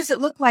 So what does it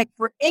look like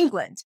for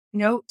England,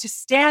 to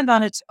stand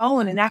on its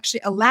own and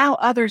actually allow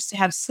others to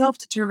have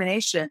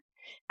self-determination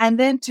and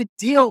then to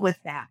deal with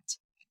that?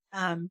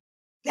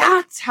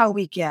 That's how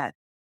we get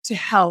to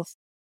health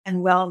and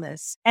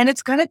wellness. And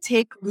it's going to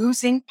take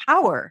losing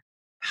power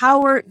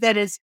that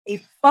is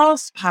a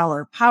false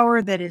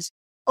power that is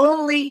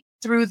only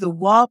through the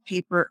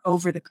wallpaper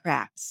over the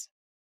cracks.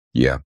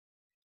 Yeah.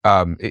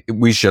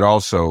 We should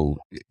also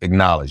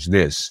acknowledge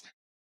this.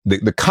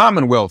 The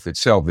Commonwealth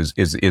itself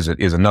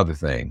is another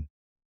thing.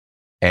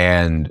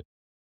 And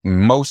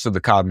most of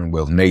the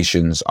Commonwealth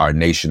nations are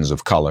nations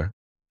of color,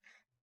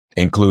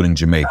 including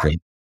Jamaica,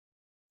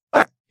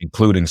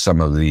 including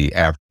some of the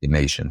African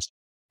nations.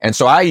 And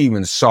so I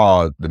even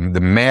saw the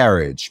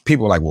marriage.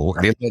 People were like, well,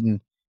 they're letting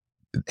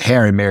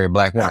Harry marry a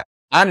black woman.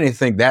 I didn't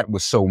think that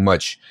was so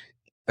much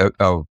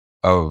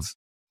of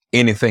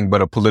anything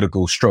but a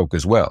political stroke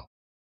as well.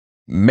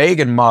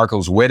 Meghan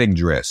Markle's wedding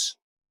dress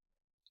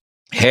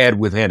had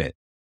within it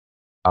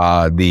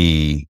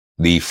the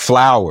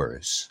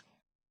flowers,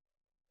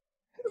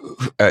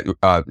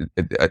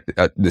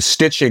 the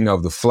stitching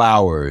of the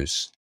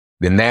flowers,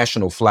 the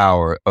national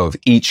flower of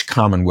each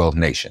Commonwealth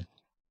nation.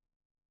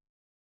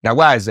 Now,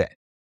 why is that?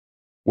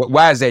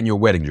 Why is that in your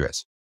wedding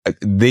dress?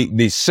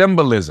 The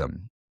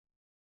symbolism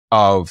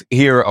of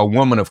here a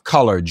woman of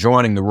color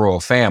joining the royal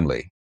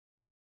family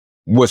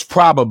was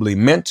probably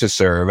meant to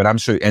serve, and I'm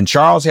sure, and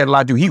Charles had a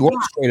lot to do, he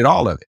orchestrated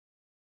all of it,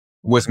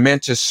 was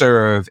meant to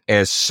serve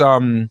as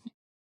some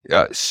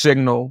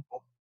signal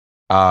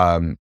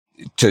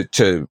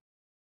to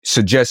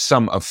suggest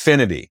some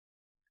affinity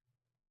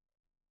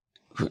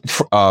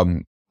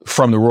from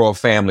the royal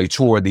family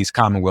toward these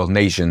Commonwealth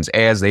nations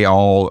as they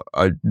all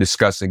are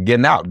discussing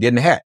getting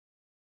the hat.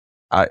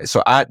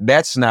 So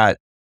that's not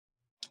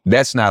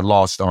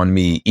lost on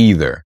me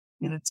either.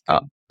 Yeah, that's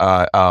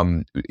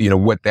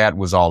what that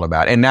was all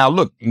about. And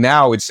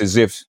now it's as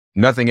if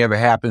nothing ever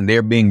happened.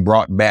 They're being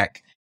brought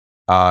back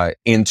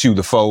into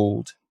the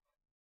fold,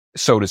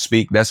 so to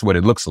speak. That's what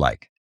it looks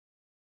like.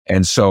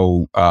 And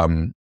so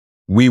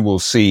we will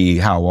see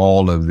how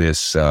all of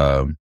this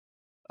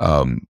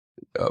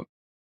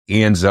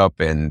ends up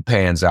and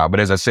pans out. But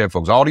as I said,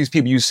 folks, all these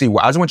people you see,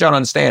 I just want y'all to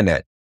understand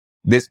that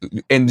this,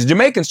 and the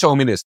Jamaicans told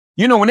me this,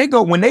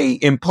 when they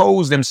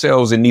impose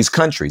themselves in these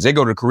countries, they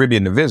go to the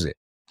Caribbean to visit.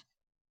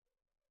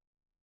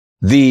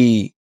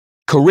 The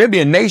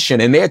Caribbean nation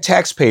and their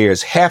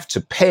taxpayers have to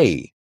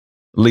pay,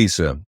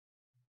 Lisa,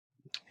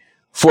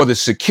 for the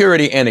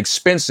security and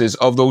expenses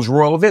of those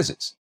royal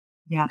visits.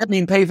 Yeah. That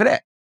means pay for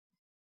that.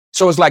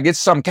 So it's like it's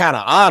some kind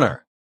of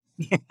honor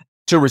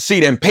to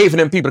receive and pay for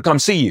them people to come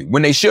see you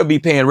when they should be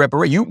paying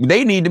reparation.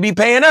 They need to be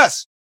paying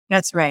us.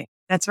 That's right.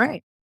 That's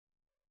right.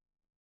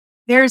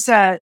 There's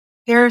a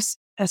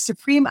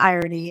supreme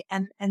irony,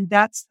 and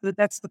that's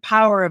the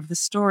power of the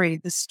story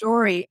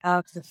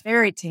of the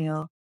fairy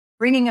tale.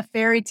 Bringing a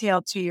fairy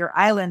tale to your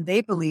island,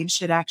 they believe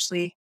should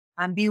actually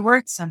be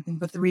worth something.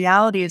 But the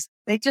reality is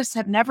they just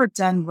have never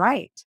done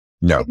right.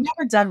 No. They've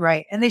never done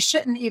right. And they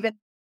shouldn't even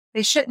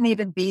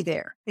be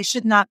there. They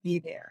should not be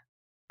there.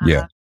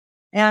 Yeah.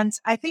 And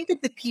I think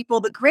that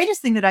the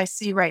greatest thing that I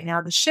see right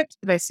now, the shift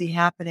that I see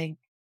happening,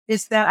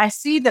 is that I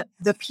see that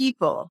the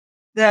people,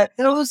 that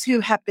those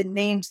who have been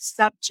named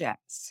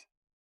subjects,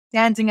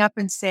 standing up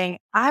and saying,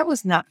 I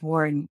was not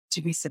born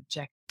to be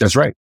subject. That's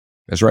right.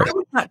 That's right. I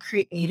was not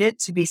created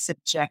to be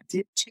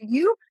subjected to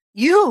you.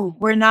 You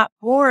were not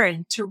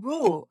born to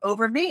rule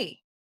over me.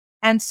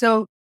 And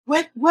so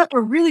what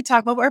we're really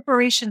talking about, what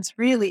reparations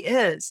really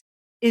is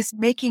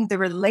making the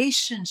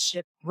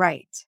relationship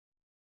right.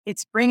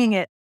 It's bringing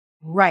it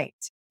right.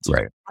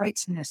 Right.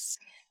 Rightness.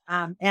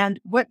 And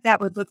what that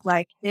would look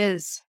like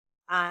is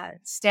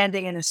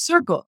standing in a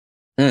circle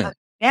of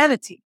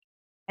humanity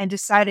and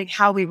deciding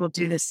how we will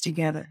do this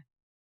together.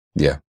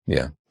 Yeah.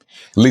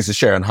 Lisa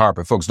Sharon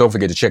Harper. Folks, don't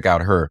forget to check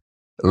out her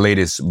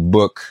latest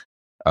book.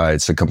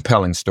 It's a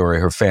compelling story,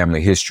 her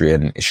family history,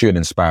 and it should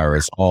inspire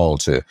us all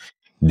to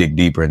dig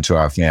deeper into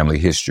our family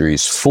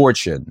histories.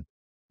 Fortune,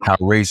 How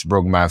Race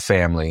Broke My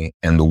Family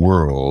and the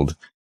World,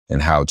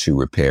 and How to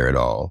Repair It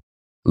All.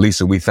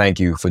 Lisa, we thank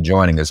you for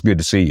joining us. Good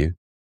to see you.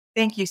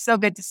 Thank you. So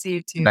good to see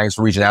you too. Thanks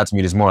for reaching out to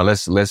me this morning.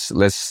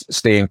 Let's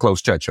stay in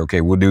close touch. Okay,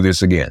 we'll do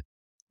this again.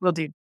 Will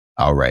do.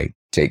 All right.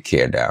 Take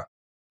care now.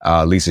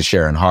 Lisa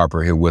Sharon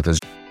Harper here with us.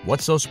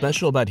 What's so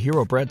special about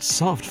Hero Bread's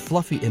soft,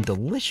 fluffy, and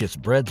delicious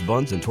breads,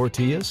 buns, and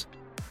tortillas?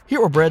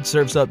 Hero Bread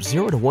serves up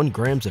 0 to 1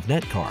 grams of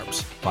net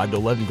carbs, 5 to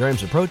 11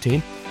 grams of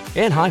protein,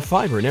 and high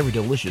fiber in every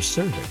delicious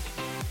serving.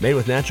 Made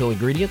with natural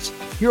ingredients,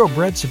 Hero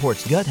Bread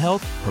supports gut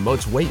health,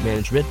 promotes weight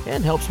management,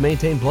 and helps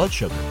maintain blood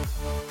sugar.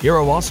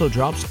 Hero also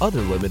drops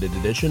other limited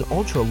edition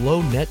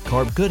ultra-low net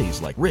carb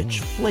goodies like rich,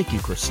 flaky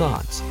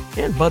croissants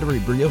and buttery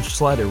brioche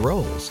slider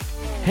rolls.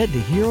 Head to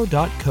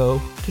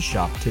hero.co to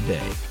shop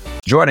today.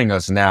 Joining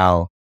us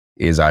now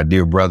is our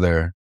dear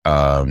brother.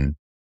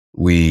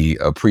 We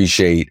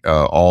appreciate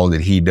all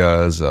that he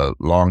does, a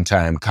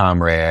longtime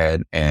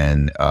comrade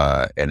and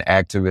an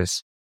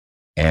activist.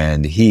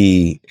 And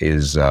he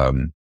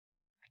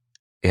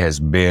has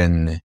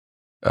been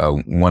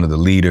one of the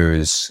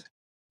leaders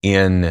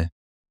in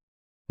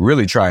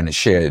really trying to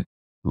shed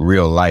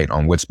real light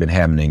on what's been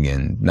happening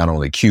in not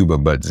only Cuba,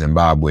 but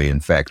Zimbabwe. In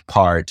fact,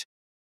 part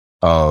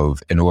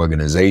of an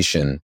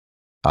organization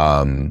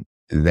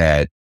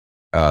that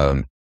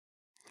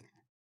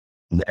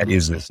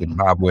is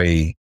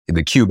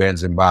the Cuba and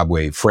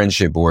Zimbabwe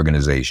Friendship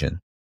Organization.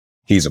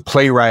 He's a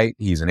playwright,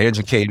 he's an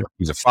educator,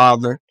 he's a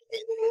father,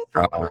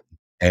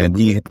 and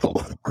he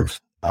has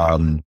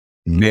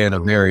been a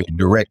very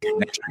direct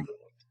connection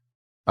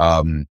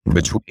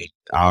between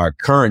our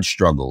current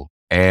struggle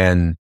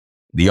and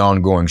the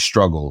ongoing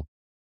struggle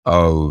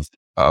of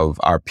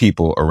our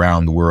people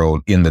around the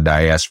world in the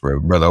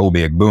diaspora. Brother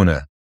Obi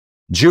Egbuna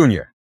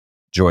Jr.,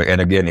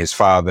 and again, his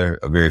father,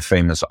 a very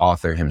famous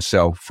author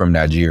himself from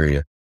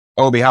Nigeria.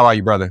 Obi, how are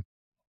you, brother?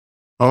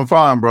 I'm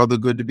fine, brother.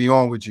 Good to be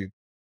on with you.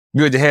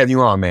 Good to have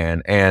you on,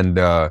 man. And,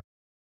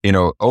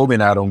 Obi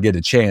and I don't get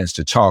a chance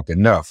to talk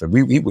enough. And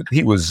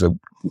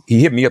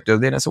he hit me up the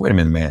other day and I said, wait a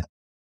minute, man,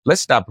 let's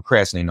stop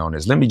procrastinating on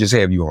this. Let me just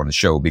have you on the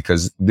show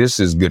because this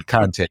is good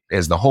content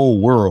as the whole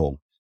world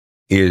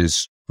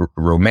is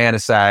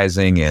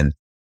romanticizing and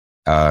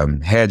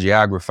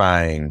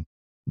hagiographying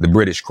the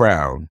British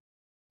crown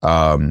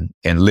and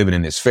living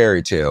in this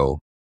fairy tale.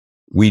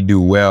 We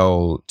do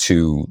well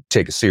to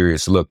take a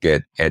serious look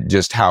at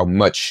just how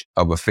much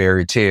of a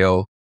fairy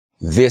tale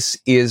this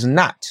is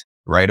not.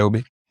 Right,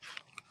 Obi?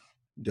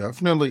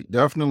 Definitely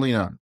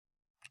not.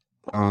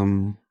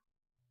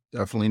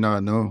 Definitely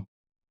not, no.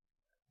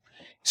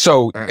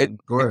 So,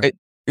 go ahead.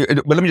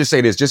 But let me just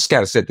say this, just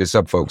kind of set this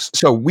up, folks.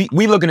 So we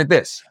looking at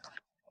this.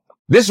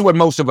 This is what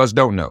most of us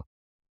don't know.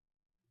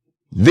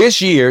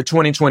 This year,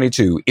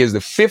 2022, is the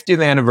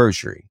 50th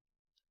anniversary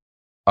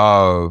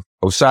of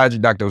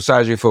Dr.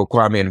 Osagyefo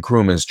Kwame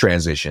Nkrumah's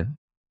transition.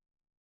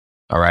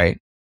 All right.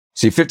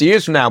 See, 50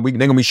 years from now, they're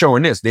going to be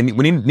showing this. We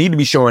need to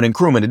be showing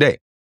Nkrumah today.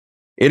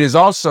 It is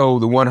also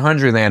the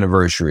 100th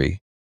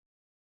anniversary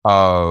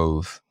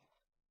of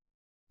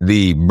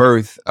the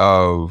birth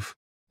of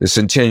the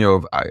centennial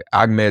of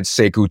Ahmed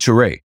Sekou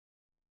Touré.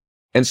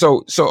 And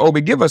so Obi,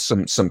 give us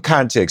some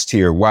context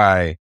here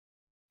why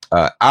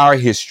our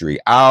history,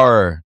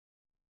 our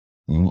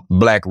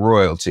Black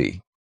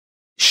royalty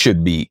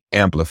should be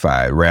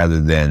amplified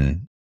rather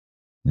than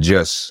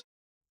just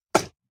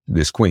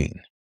this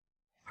queen.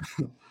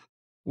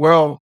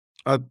 Well,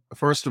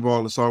 first of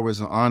all, it's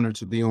always an honor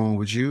to be on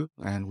with you,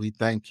 and we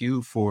thank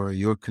you for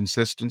your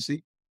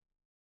consistency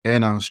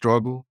in our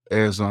struggle.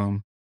 As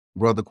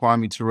Brother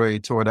Kwame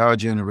Touré taught our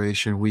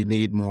generation, we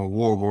need more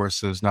war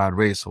horses, not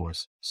race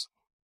horses.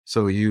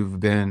 So you've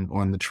been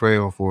on the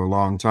trail for a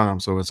long time,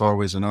 so it's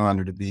always an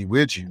honor to be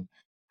with you.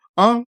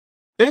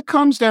 It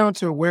comes down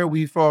to where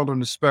we fall on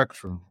the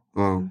spectrum,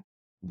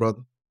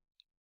 brother.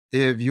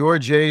 If you're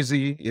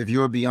Jay-Z, if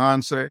you're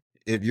Beyonce,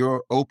 if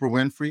you're Oprah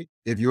Winfrey,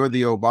 if you're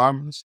the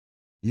Obamas,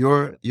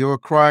 you're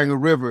crying a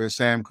river, as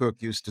Sam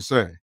Cooke used to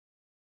say.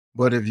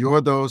 But if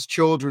you're those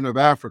children of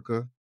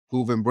Africa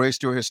who've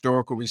embraced your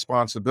historical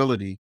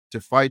responsibility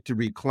to fight to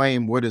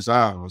reclaim what is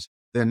ours,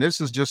 then this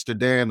is just a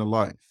day in the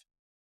life.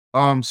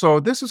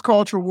 So this is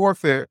cultural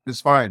warfare at its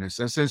finest.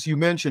 And since you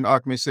mentioned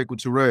Ahmed Sekou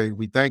Touré,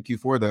 we thank you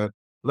for that.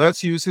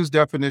 Let's use his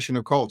definition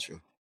of culture.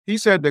 He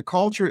said that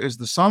culture is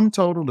the sum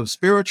total of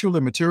spiritual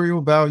and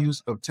material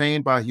values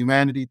obtained by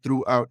humanity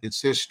throughout its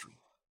history.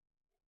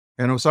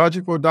 And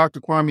Osagyefo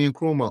Dr. Kwame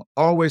Nkrumah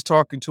always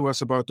talking to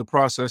us about the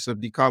process of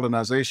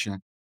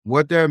decolonization.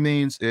 What that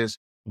means is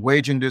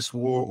waging this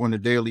war on a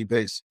daily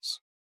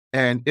basis.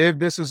 And if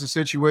this is a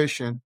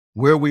situation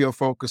where we are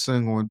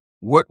focusing on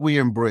what we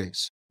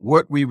embrace,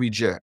 what we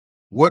reject,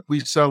 what we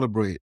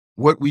celebrate,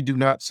 what we do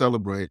not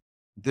celebrate,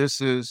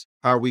 this is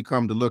how we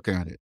come to look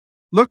at it.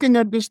 Looking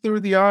at this through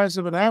the eyes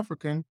of an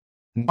African,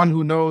 One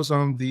who knows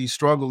the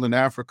struggle in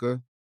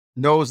Africa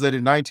knows that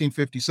in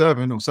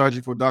 1957,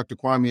 Osagyefo for Dr.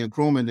 Kwame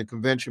Nkrumah and the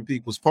Convention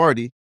People's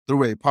Party,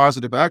 through a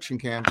positive action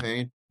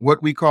campaign,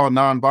 what we call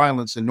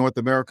nonviolence in North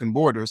American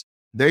borders,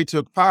 they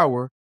took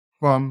power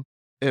from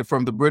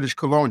the British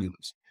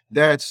colonialists.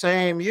 That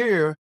same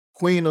year,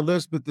 Queen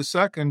Elizabeth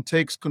II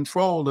takes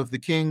control of the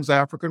King's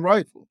African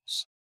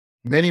Rifles.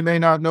 Many may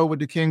not know what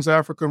the King's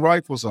African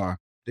Rifles are.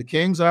 The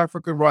King's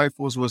African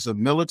Rifles was a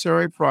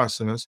military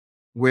process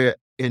where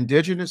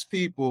indigenous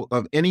people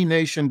of any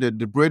nation that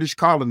the British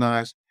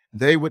colonized,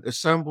 they would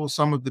assemble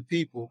some of the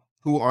people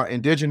who are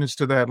indigenous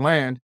to that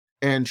land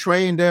and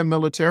train them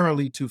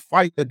militarily to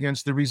fight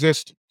against the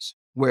resistance,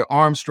 where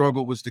armed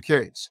struggle was the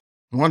case.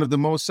 One of the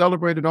most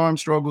celebrated armed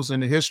struggles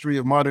in the history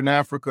of modern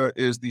Africa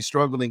is the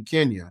struggle in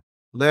Kenya,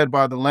 led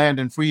by the Land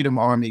and Freedom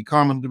Army,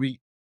 commonly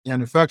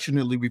and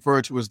affectionately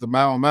referred to as the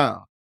Mau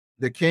Mau.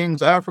 The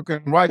King's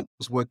African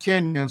Rifles were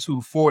Kenyans who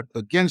fought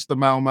against the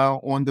Mau Mau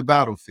on the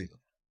battlefield.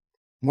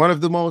 One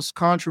of the most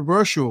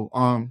controversial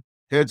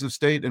heads of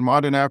state in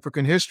modern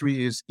African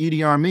history is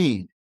Idi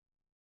Amin.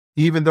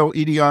 Even though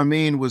Idi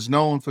Amin was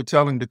known for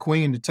telling the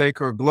Queen to take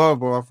her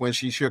glove off when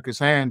she shook his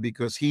hand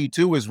because he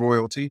too is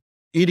royalty,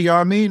 Idi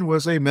Amin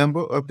was a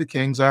member of the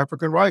King's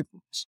African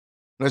Rifles.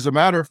 As a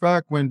matter of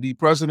fact, when the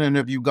president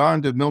of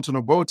Uganda, Milton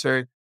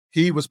Obote,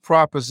 he was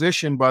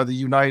propositioned by the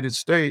United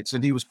States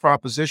and he was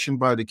propositioned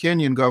by the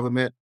Kenyan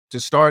government to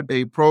start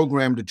a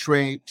program to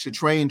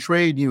train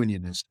trade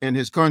unionists in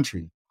his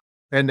country.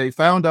 And they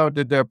found out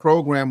that their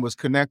program was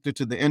connected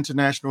to the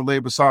International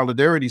Labor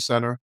Solidarity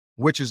Center,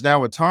 which is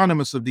now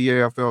autonomous of the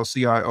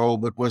AFL-CIO,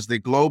 but was the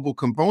global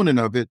component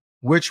of it,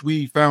 which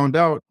we found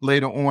out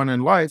later on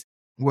in life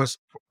was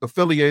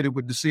affiliated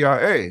with the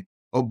CIA.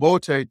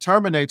 Obote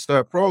terminates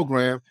that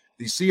program.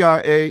 The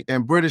CIA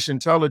and British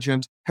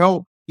intelligence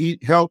help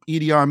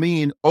Idi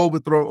Amin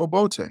overthrow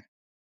Obote.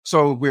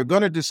 So we're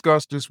going to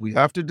discuss this. We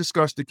have to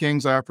discuss the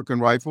King's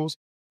African Rifles.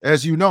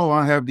 As you know,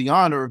 I have the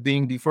honor of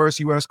being the first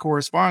U.S.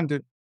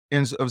 correspondent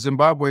of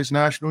Zimbabwe's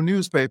national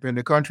newspaper in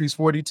the country's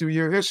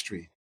 42-year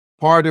history.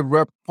 Part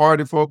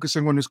of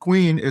focusing on his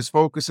queen is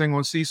focusing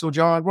on Cecil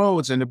John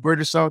Rhodes and the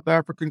British South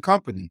African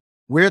Company.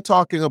 We're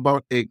talking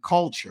about a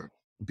culture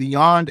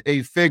beyond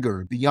a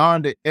figure,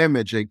 beyond an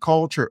image, a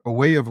culture, a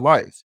way of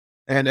life.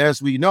 And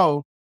as we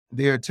know,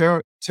 they're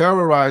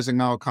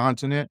terrorizing our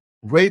continent,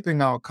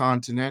 raping our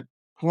continent,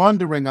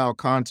 plundering our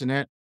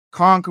continent,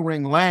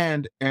 conquering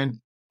land, and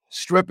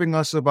stripping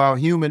us of our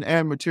human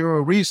and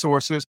material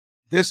resources.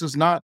 This is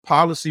not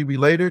policy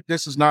related.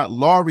 This is not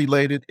law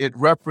related. It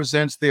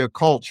represents their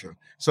culture.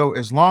 So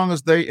as long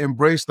as they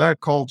embrace that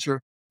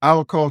culture,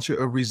 our culture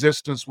of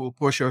resistance will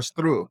push us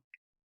through.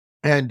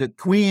 And the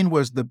Queen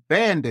was the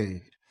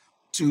Band-Aid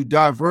to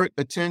divert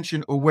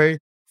attention away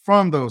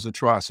from those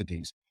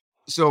atrocities.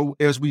 So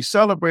as we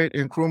celebrate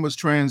Nkrumah's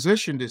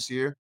transition this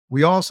year,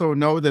 we also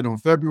know that on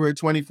February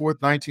 24th,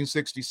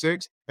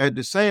 1966, at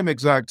the same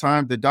exact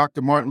time that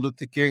Dr. Martin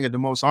Luther King and the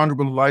Most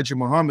Honorable Elijah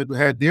Muhammad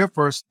had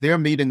their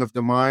meeting of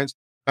the minds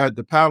at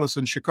the palace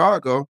in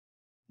Chicago,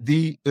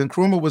 the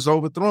Nkrumah was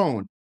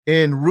overthrown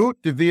en route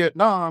to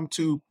Vietnam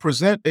to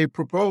present a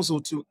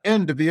proposal to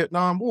end the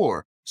Vietnam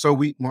War. So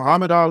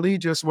Muhammad Ali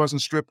just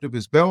wasn't stripped of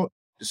his belt.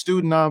 The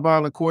Student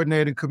Nonviolent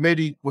Coordinating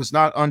Committee was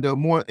not under a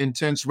more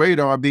intense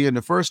radar, being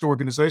the first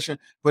organization,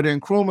 but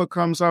Nkrumah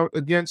comes out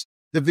against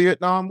the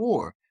Vietnam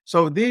War.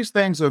 So these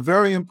things are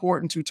very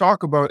important to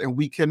talk about, and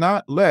we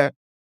cannot let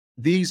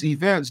these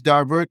events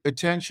divert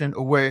attention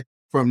away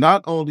from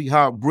not only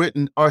how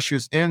Britain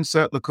ushers in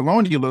settler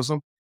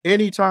colonialism.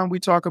 Anytime we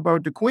talk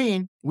about the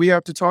Queen, we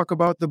have to talk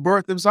about the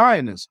birth of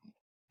Zionism,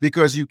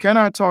 because you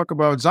cannot talk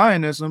about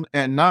Zionism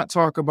and not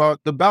talk about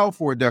the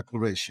Balfour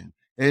Declaration.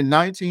 In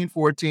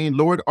 1914,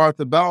 Lord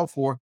Arthur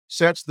Balfour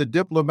sets the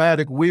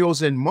diplomatic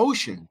wheels in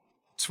motion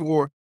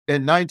for,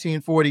 in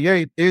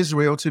 1948,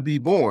 Israel to be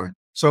born.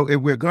 So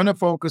if we're going to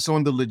focus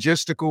on the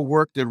logistical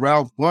work that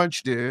Ralph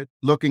Bunche did,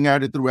 looking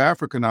at it through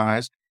African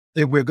eyes,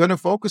 if we're going to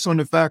focus on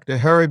the fact that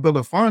Harry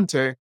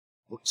Belafonte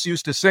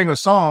used to sing a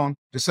song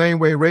the same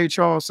way Ray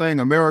Charles sang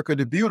America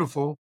the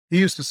Beautiful, he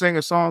used to sing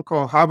a song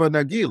called Hava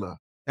Nagila.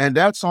 And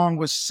that song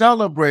was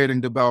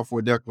celebrating the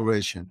Balfour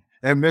Declaration.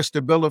 And Mr.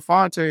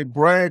 Belafonte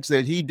brags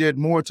that he did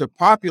more to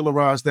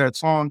popularize that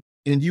song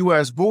in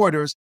U.S.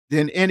 borders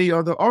than any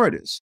other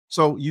artist.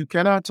 So you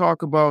cannot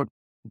talk about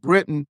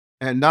Britain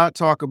and not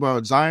talk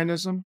about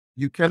Zionism.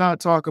 You cannot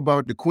talk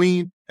about the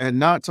Queen and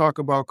not talk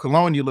about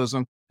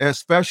colonialism,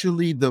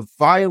 especially the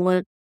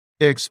violent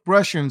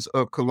expressions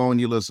of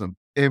colonialism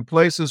in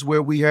places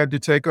where we had to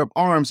take up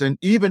arms. And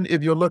even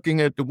if you're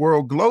looking at the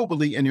world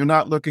globally and you're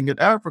not looking at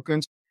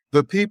Africans,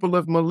 the people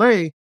of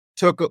Malay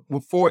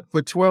fought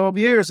for 12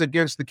 years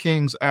against the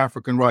King's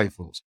African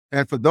Rifles.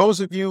 And for those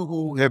of you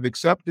who have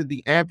accepted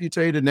the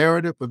amputated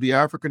narrative of the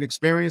African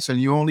experience and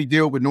you only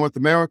deal with North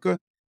America,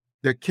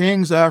 the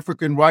King's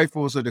African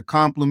Rifles are the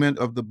complement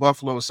of the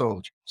Buffalo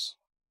Soldiers.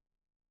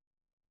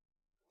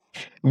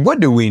 What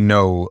do we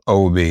know,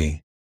 OB?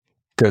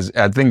 Because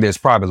I think there's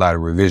probably a lot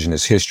of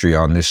revisionist history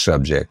on this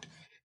subject.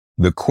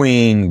 the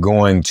Queen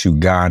going to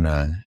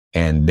Ghana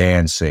and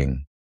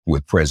dancing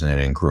with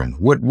President Nkrumah.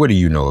 What do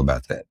you know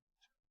about that?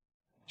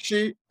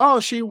 She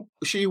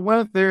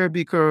went there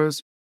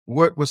because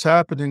what was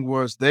happening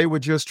was they were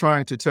just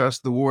trying to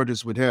test the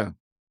waters with him.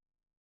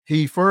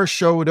 He first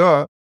showed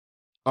up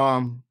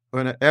in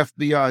an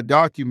FBI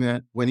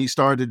document when he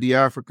started the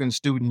African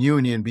Student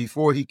Union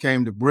before he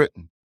came to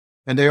Britain.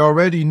 And they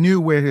already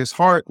knew where his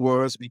heart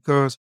was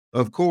because,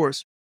 of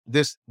course,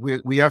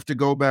 we have to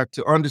go back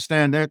to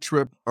understand that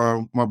trip,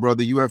 my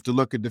brother. You have to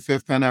look at the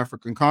Fifth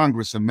Pan-African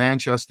Congress in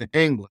Manchester,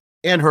 England,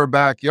 in her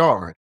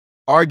backyard,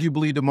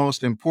 arguably the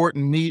most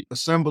important meet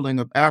assembling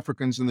of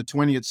Africans in the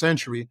 20th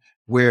century,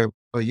 where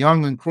a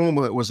young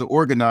Nkrumah was an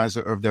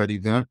organizer of that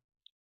event.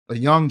 A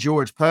young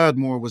George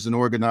Padmore was an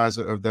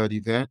organizer of that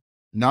event.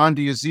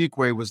 Nnamdi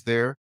Azikiwe was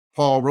there.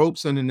 Paul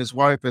Robeson and his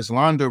wife,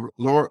 Eslanda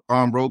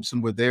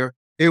Robeson, were there.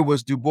 It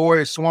was Du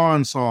Bois'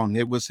 swan song.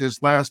 It was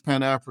his last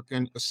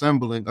Pan-African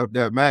assembling of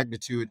that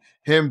magnitude,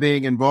 him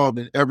being involved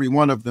in every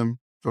one of them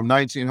from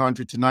 1900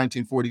 to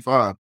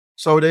 1945.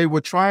 So they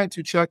were trying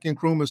to check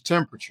Nkrumah's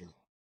temperature.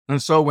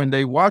 And so when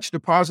they watched the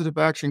Positive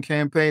Action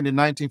Campaign in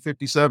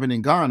 1957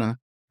 in Ghana,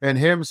 and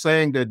him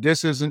saying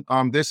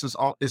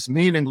that it's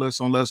meaningless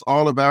unless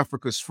all of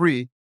Africa's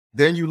free,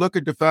 then you look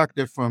at the fact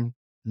that from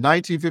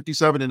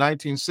 1957 to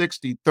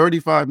 1960,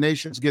 35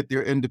 nations get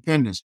their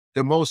independence,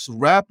 the most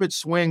rapid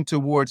swing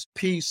towards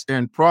peace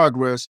and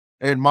progress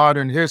in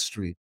modern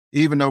history.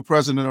 Even though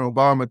President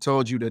Obama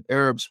told you that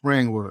Arab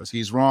Spring was,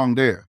 he's wrong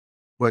there.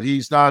 But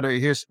he's not a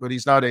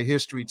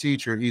history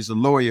teacher. He's a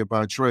lawyer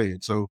by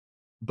trade. So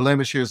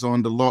blemishes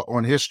on the law,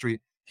 on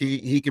history,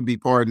 he can be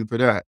pardoned for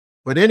that.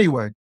 But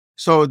anyway,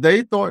 so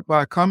they thought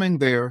by coming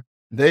there,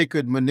 they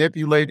could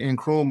manipulate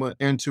Nkrumah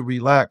into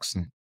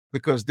relaxing,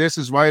 because this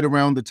is right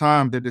around the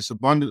time that it's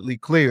abundantly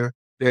clear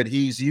that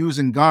he's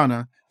using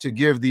Ghana to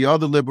give the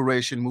other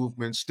liberation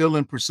movements still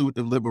in pursuit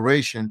of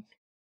liberation,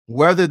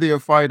 whether they're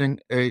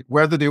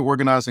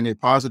organizing a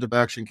positive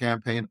action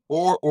campaign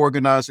or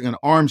organizing an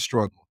armed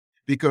struggle.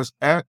 Because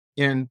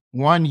in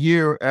 1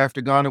 year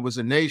after Ghana was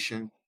a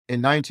nation,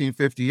 in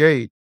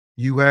 1958,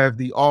 you have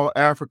the All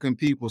African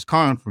People's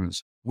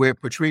Conference, where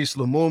Patrice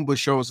Lumumba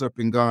shows up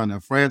in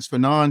Ghana, Frantz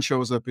Fanon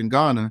shows up in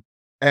Ghana,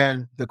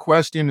 and the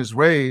question is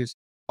raised,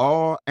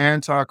 all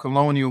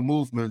anti-colonial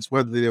movements,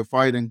 whether they're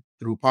fighting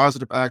through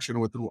positive action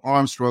or through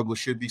armed struggle,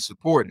 should be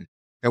supported.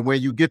 And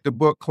when you get the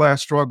book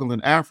Class Struggle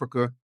in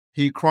Africa,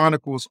 he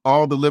chronicles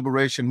all the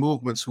liberation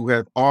movements who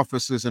have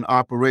offices and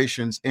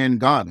operations in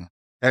Ghana.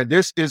 And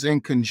this is in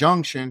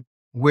conjunction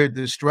with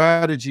the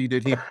strategy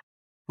that he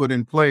put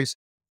in place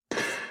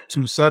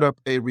to set up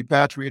a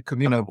repatriate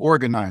community of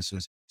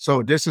organizers.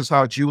 So this is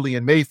how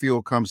Julian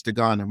Mayfield comes to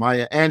Ghana,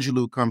 Maya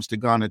Angelou comes to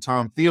Ghana,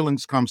 Tom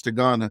Thielings comes to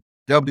Ghana,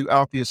 W.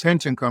 Alpheus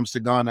Hinton comes to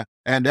Ghana,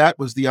 and that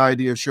was the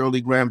idea of Shirley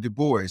Graham Du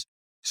Bois.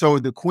 So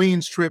the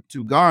Queen's trip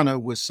to Ghana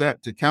was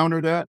set to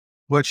counter that,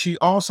 but she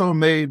also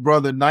made,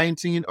 brother,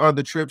 19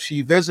 other trips.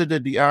 She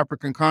visited the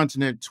African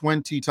continent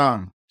 20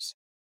 times,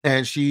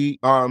 and she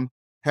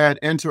had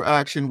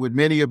interaction with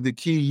many of the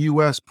key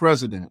U.S.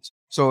 presidents.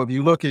 So if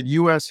you look at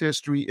U.S.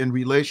 history in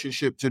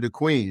relationship to the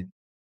Queen,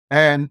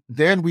 and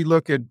then we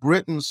look at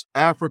Britain's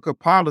Africa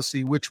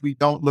policy, which we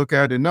don't look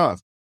at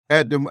enough.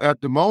 At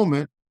the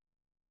moment,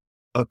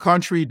 a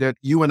country that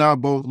you and I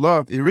both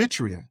love,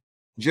 Eritrea,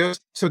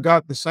 just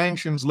got the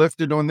sanctions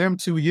lifted on them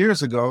 2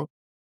 years ago.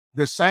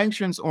 The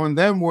sanctions on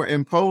them were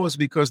imposed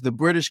because the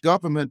British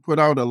government put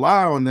out a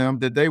lie on them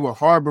that they were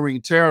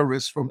harboring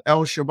terrorists from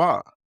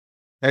Al-Shabaab.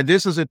 And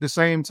this is at the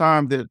same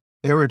time that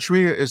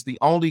Eritrea is the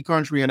only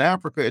country in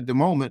Africa at the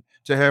moment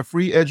to have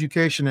free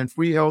education and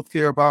free health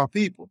care of our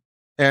people.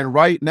 And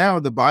right now,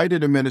 the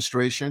Biden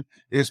administration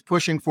is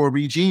pushing for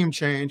regime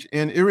change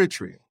in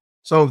Eritrea.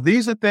 So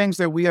these are things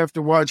that we have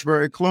to watch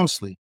very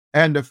closely.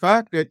 And the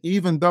fact that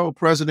even though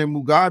President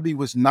Mugabe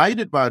was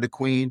knighted by the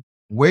Queen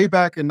way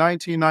back in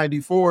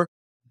 1994,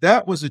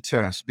 that was a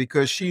test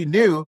because she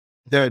knew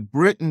that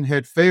Britain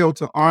had failed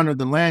to honor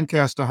the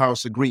Lancaster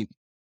House Agreement,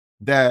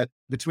 that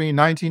between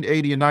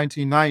 1980 and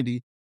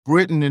 1990,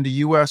 Britain and the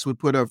U.S. would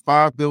put up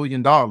 $5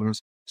 billion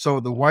so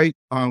the white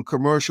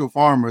commercial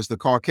farmers, the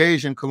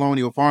Caucasian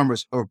colonial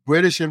farmers of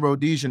British and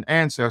Rhodesian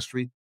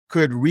ancestry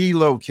could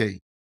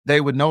relocate. They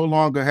would no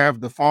longer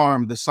have the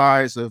farm the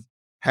size of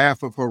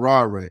half of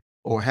Harare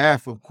or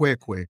half of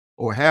Kwekwe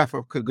or half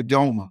of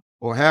Kigoma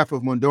or half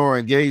of Mondoro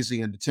and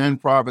Gazi in the 10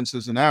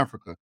 provinces in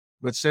Africa.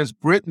 But since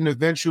Britain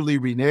eventually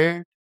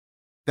reneged,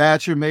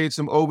 Thatcher made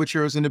some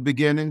overtures in the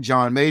beginning.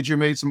 John Major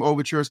made some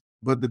overtures,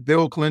 but the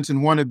Bill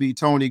Clinton wannabe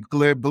Tony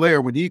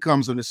Blair, when he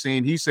comes on the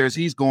scene, he says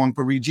he's going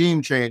for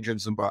regime change in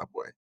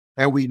Zimbabwe.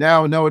 And we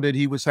now know that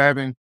he was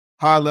having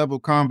high-level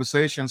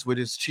conversations with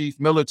his chief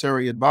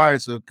military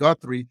advisor,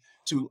 Guthrie,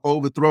 to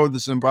overthrow the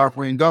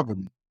Zimbabwean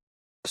government.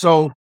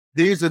 So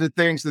these are the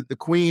things that the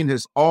Queen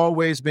has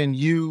always been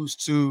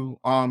used to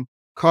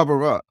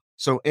cover up.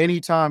 So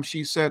anytime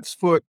she sets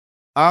foot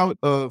out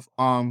of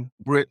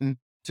Britain,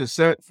 to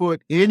set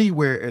foot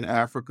anywhere in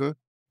Africa,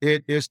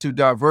 It is to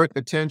divert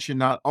attention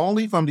not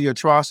only from the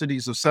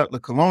atrocities of settler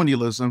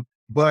colonialism,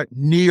 but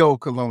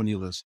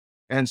neocolonialism.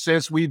 And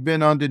since we've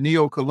been under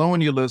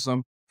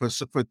neocolonialism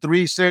for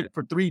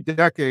 3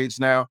 decades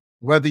now,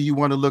 whether you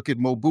want to look at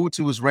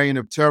Mobutu's reign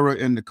of terror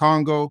in the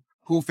Congo,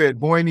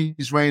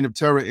 Houphouët-Boigny's reign of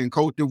terror in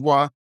Cote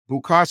d'Ivoire,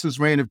 Bokassa's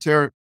reign of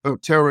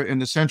terror in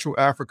the Central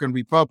African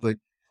Republic,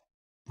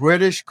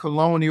 British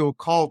colonial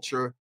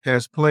culture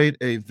has played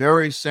a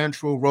very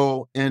central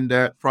role in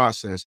that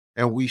process.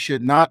 And we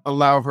should not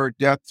allow her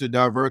death to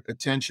divert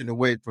attention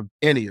away from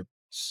any of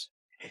us.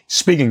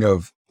 Speaking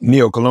of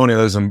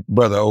neocolonialism,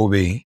 Brother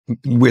Obi,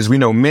 as we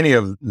know, many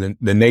of the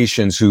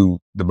nations the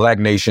Black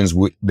nations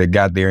that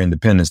got their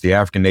independence, the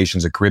African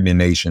nations, the Caribbean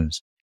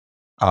nations,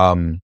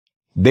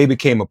 they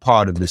became a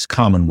part of this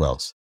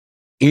Commonwealth.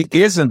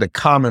 Isn't the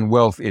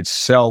Commonwealth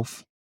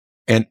itself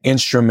an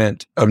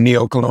instrument of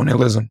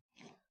neocolonialism?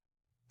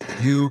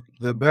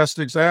 The best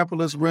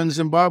example is when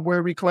Zimbabwe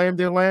reclaimed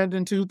their land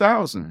in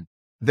 2000.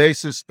 They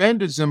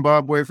suspended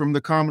Zimbabwe from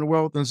the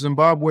Commonwealth, and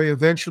Zimbabwe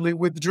eventually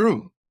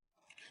withdrew.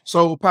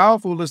 So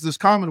powerful is this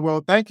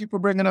Commonwealth. Thank you for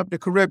bringing up the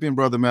Caribbean,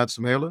 Brother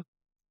Matsumela.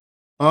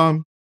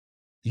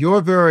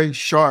 You're very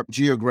sharp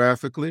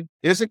geographically.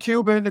 Isn't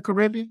Cuba in the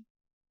Caribbean?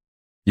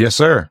 Yes,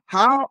 sir.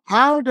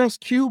 How does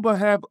Cuba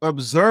have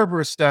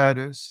observer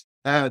status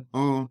in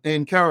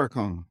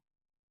CARICOM?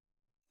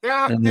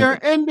 They're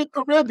in the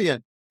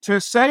Caribbean. To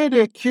say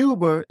that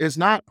Cuba is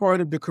not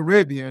part of the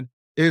Caribbean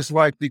is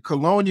like the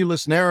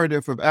colonialist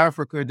narrative of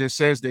Africa that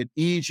says that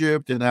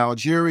Egypt and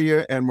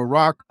Algeria and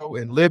Morocco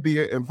and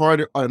Libya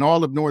and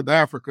all of North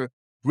Africa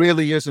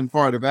really isn't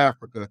part of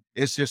Africa.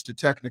 It's just a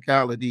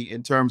technicality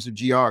in terms of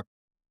geography.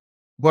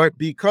 But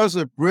because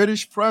of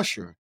British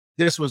pressure,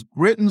 this was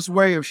Britain's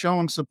way of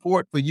showing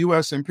support for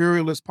U.S.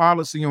 imperialist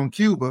policy on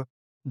Cuba.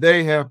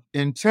 They have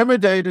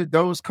intimidated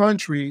those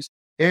countries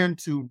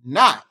into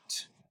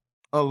not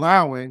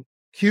allowing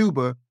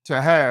Cuba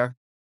to have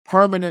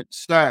permanent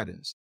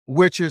status,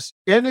 which is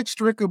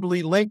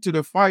inextricably linked to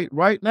the fight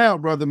right now,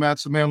 Brother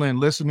Matsumela, and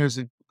listeners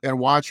and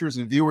watchers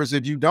and viewers.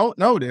 If you don't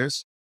know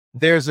this,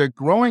 there's a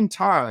growing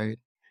tide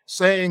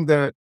saying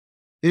that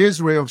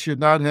Israel should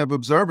not have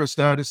observer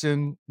status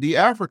in the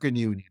African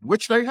Union,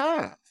 which they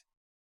have.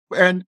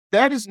 And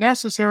that is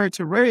necessary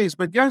to raise.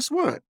 But guess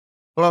what?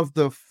 Of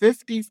the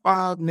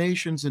 55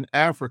 nations in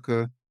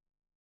Africa,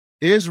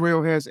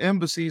 Israel has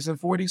embassies in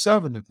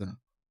 47 of them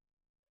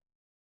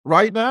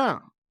right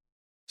now.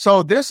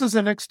 So this is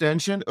an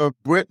extension of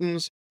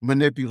Britain's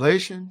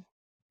manipulation,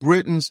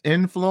 Britain's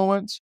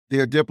influence,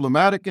 their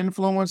diplomatic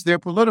influence, their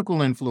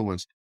political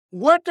influence.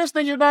 What does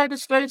the United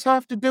States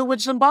have to do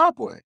with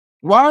Zimbabwe?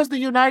 Why is the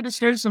United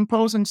States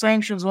imposing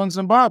sanctions on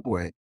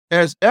Zimbabwe?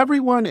 As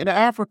everyone in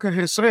Africa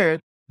has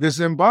said, the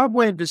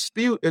Zimbabwean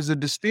dispute is a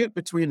dispute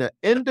between an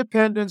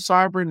independent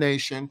sovereign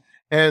nation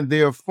and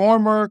their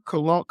former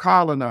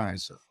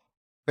colonizer,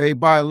 a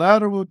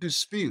bilateral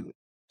dispute.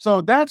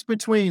 So that's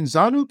between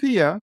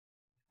ZANU-PF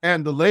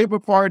and the Labour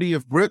Party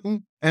of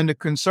Britain and the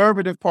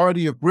Conservative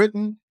Party of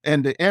Britain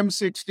and the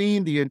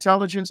M16, the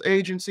intelligence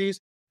agencies,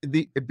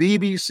 the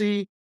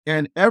BBC,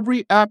 and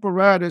every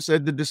apparatus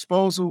at the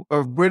disposal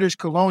of British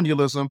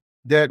colonialism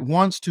that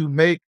wants to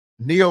make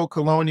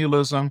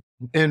neocolonialism,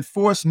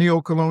 enforce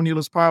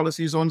neocolonialist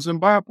policies on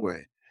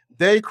Zimbabwe.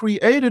 They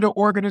created an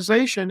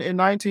organization in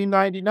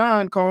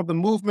 1999 called the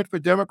Movement for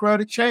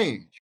Democratic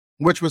Change,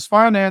 which was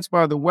financed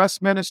by the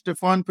Westminster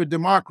Fund for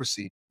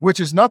Democracy, which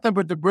is nothing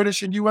but the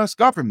British and U.S.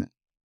 government.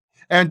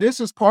 And this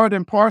is part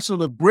and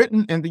parcel of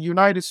Britain and the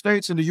United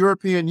States and the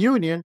European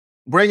Union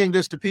bringing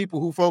this to people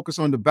who focus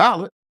on the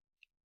ballot.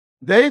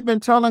 They've been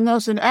telling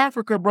us in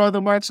Africa, Brother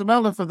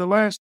Matsumela, for the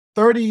last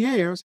 30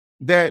 years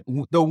that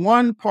the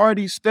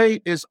one-party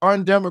state is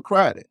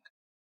undemocratic.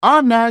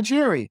 I'm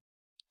Nigerian.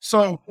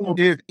 So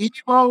if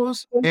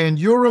Igbos and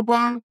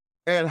Yoruba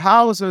and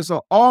Hausas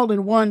are all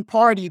in one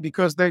party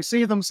because they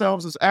see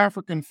themselves as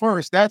African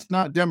first, that's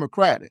not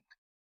democratic.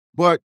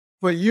 But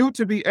for you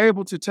to be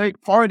able to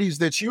take parties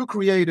that you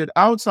created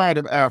outside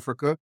of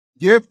Africa,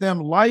 give them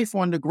life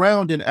on the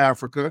ground in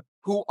Africa,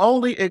 who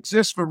only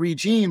exist for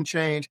regime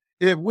change,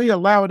 if we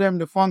allow them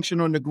to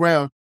function on the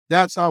ground,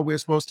 that's how we're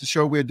supposed to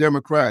show we're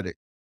democratic.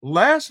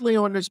 Lastly,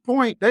 on this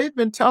point, they've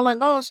been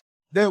telling us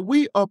that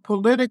we are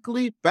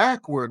politically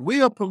backward.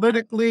 We are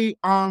politically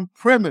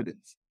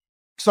primitive.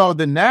 So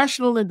the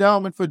National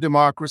Endowment for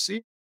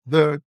Democracy,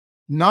 the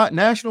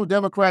National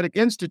Democratic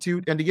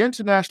Institute, and the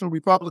International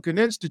Republican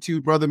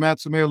Institute, Brother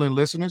Matsumela and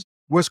listeners,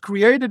 was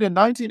created in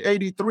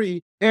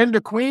 1983 in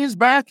the Queen's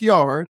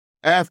backyard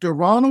after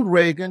Ronald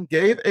Reagan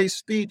gave a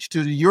speech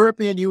to the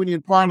European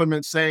Union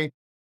Parliament saying,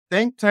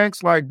 think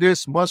tanks like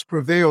this must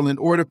prevail in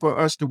order for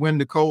us to win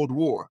the Cold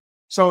War.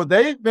 So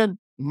they've been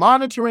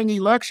monitoring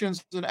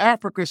elections in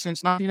Africa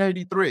since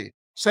 1983,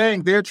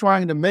 saying they're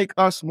trying to make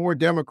us more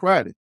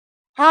democratic.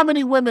 How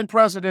many women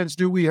presidents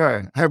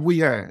have we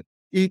had?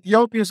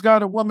 Ethiopia's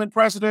got a woman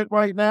president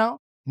right now.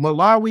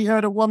 Malawi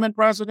had a woman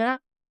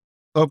president.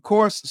 Of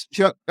course,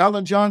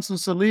 Ellen Johnson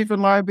Sirleaf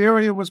in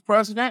Liberia was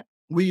president.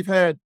 We've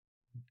had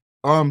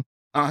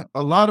A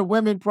lot of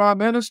women prime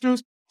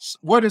ministers.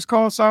 What is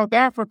called South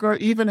Africa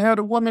even had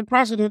a woman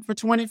president for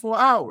 24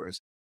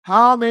 hours.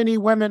 How many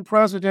women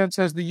presidents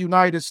has the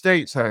United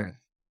States had?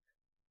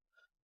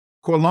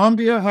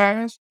 Colombia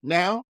has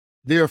now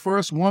their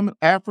first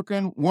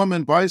African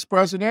woman vice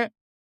president.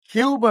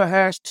 Cuba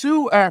has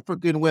 2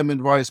 African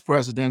women vice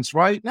presidents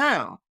right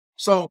now.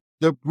 So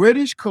the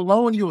British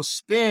colonial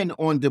spin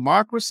on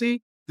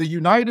democracy, the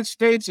United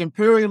States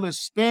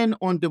imperialist spin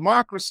on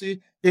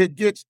democracy, it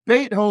gets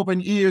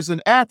Beethoven ears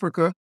in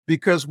Africa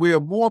because we're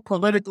more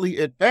politically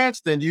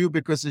advanced than you,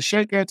 because as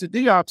Sheikh Anta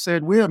Diop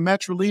said, we're a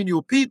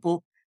matrilineal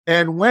people,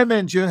 and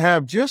women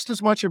have just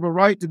as much of a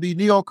right to be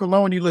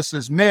neo-colonialists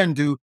as men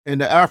do in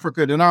the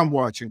Africa that I'm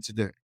watching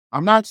today.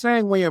 I'm not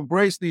saying we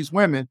embrace these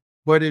women,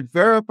 but it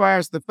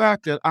verifies the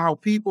fact that our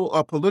people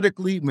are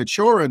politically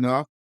mature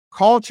enough,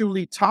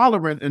 culturally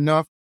tolerant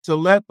enough to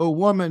let a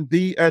woman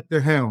be at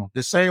the helm,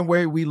 the same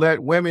way we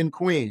let women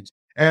queens.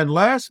 And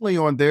lastly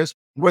on this,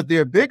 what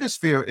their biggest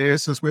fear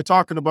is, since we're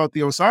talking about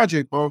the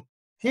Osage book,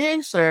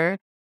 he said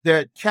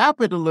that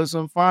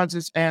capitalism finds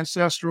its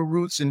ancestral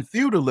roots in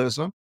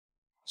feudalism,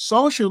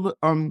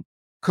 communalism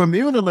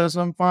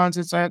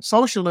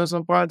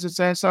socialism finds its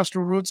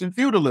ancestral roots in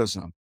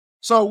feudalism.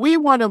 So we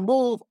want to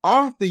move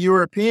off the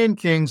European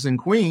kings and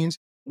queens.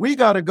 We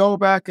got to go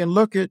back and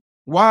look at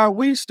why are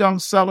we still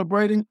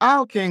celebrating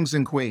our kings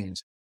and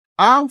queens.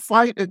 Our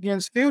fight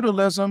against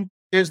feudalism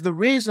is the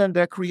reason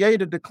that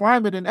created the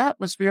climate and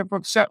atmosphere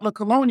for settler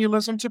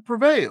colonialism to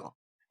prevail.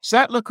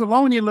 Settler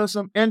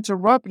colonialism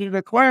interrupted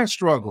the class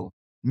struggle.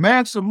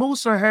 Mansa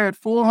Musa had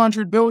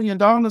 $400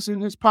 billion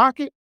in his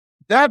pocket.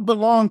 That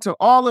belonged to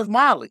all of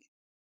Mali.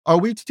 Are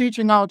we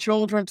teaching our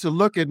children to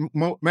look at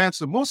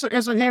Mansa Musa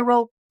as a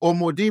hero or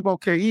Modibo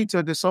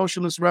Keita, the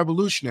socialist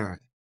revolutionary?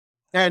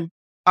 And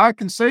I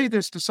can say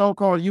this to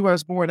so-called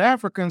U.S.-born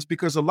Africans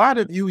because a lot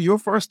of you, your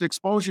first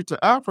exposure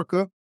to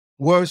Africa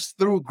was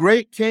through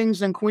great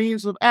kings and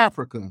queens of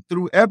Africa,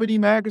 through Ebony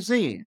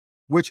magazine,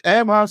 which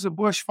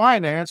Anheuser-Busch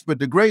financed, but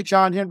the great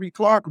John Henry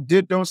Clark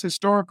did those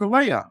historical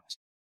layouts.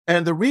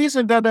 And the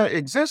reason that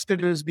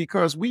existed is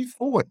because we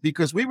fought,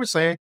 because we were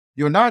saying,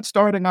 you're not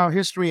starting our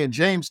history in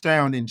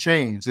Jamestown in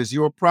chains, as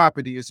your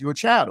property, as your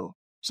chattel.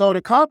 So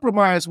the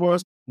compromise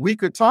was we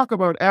could talk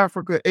about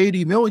Africa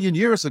 80 million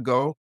years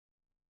ago,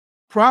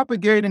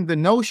 propagating the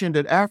notion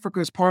that Africa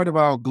is part of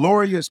our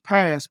glorious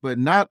past, but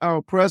not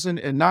our present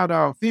and not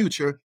our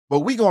future.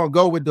 But we're going to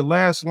go with the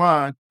last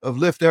line of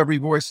lift every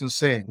voice and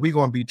sing. We're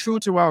going to be true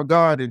to our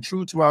God and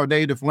true to our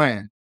native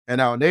land.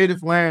 And our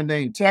native land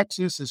ain't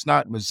Texas. It's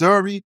not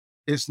Missouri.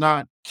 It's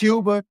not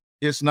Cuba.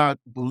 It's not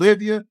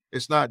Bolivia.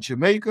 It's not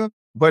Jamaica.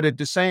 But at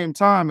the same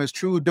time, as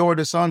true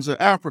daughter sons of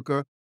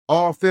Africa,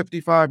 all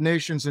 55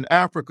 nations in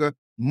Africa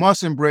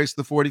must embrace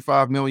the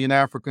 45 million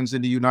Africans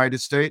in the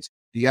United States,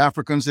 the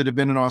Africans that have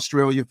been in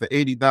Australia for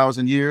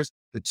 80,000 years,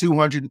 the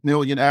 200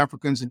 million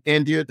Africans in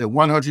India, the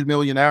 100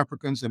 million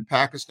Africans in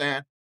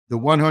Pakistan, the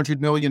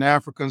 100 million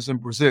Africans in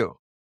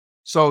Brazil.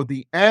 So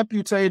the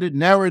amputated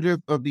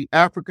narrative of the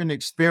African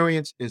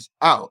experience is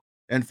out.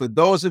 And for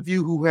those of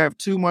you who have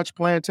too much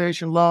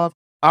plantation love,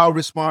 our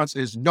response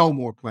is no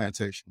more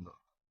plantation love.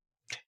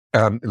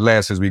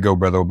 Last as we go,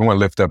 brother, I want to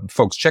lift up,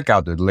 folks, check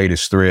out the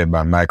latest thread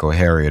by Michael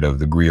Harriot of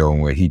the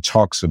Griot, where he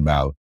talks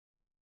about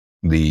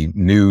the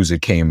news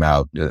that came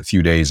out a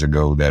few days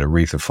ago that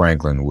Aretha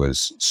Franklin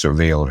was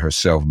surveilled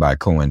herself by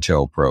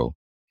COINTELPRO.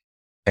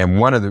 And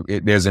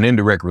there's an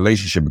indirect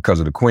relationship because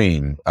of the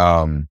Queen.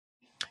 One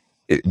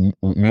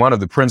of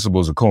the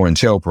principles of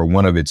COINTELPRO,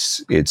 one of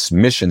its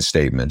mission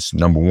statements,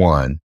 number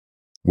 1,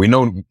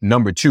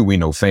 number 2, we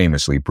know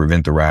famously,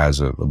 prevent the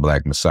rise of a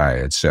Black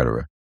Messiah,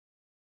 etc.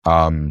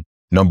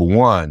 Number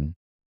 1,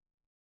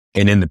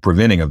 and in the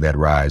preventing of that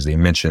rise, they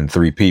mentioned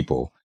 3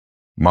 people,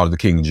 Martin Luther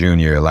King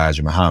Jr.,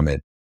 Elijah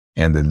Muhammad,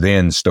 and the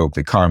then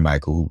Stokely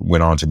Carmichael, who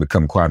went on to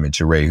become Kwame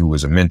Ture, who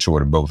was a mentor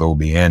to both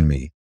Obi and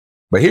me.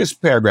 But here's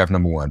paragraph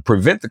number 1.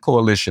 Prevent the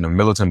coalition of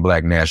militant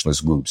Black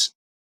nationalist groups.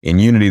 In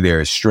unity,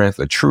 there is strength,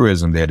 a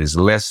truism that is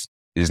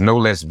no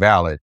less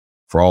valid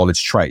for all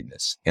its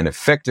triteness. An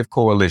effective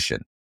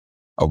coalition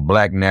of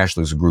Black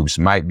nationalist groups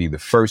might be the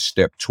first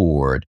step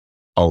toward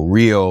a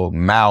real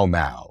Mau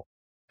Mau.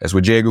 That's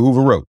what J. Edgar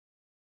Hoover wrote.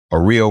 A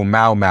real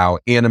Mau Mau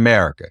in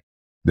America.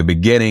 The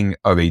beginning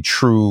of a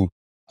true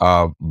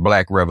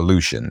Black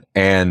revolution.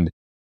 And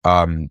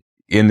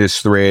in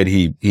this thread,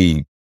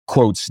 he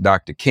quotes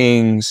Dr.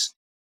 King's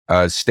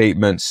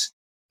statements.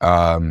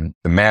 The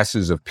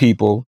masses of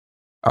people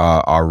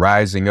are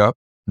rising up,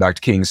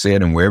 Dr. King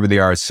said, and wherever they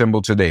are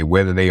assembled today,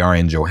 whether they are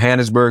in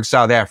Johannesburg,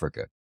 South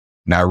Africa,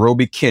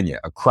 Nairobi, Kenya,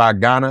 Accra,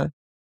 Ghana,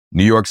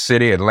 New York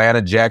City,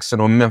 Atlanta, Jackson,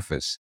 or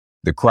Memphis,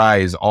 the cry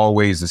is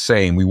always the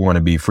same. We want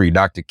to be free.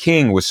 Dr.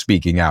 King was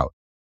speaking out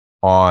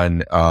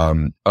on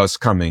us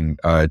coming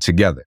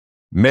together.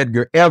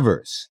 Medgar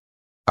Evers,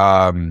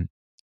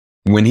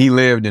 when he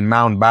lived in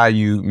Mountain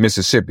Bayou,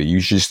 Mississippi,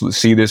 you should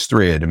see this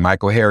thread, and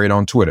Michael Harriot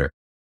on Twitter.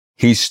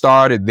 He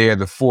started there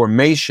the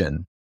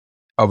formation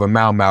of a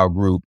Mau Mau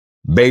group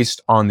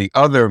based on the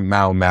other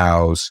Mau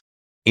Maus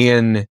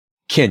in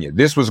Kenya.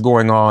 This was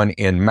going on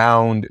in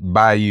Mound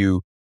Bayou,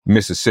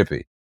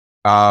 Mississippi.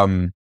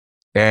 And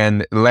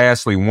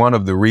lastly, one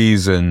of the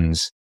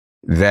reasons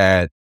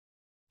that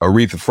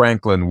Aretha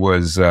Franklin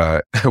was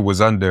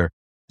was under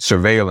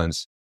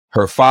surveillance,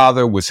 her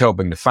father was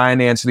helping to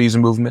finance these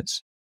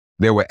movements.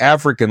 There were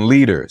African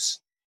leaders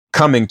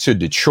coming to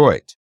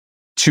Detroit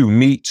to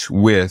meet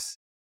with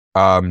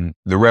the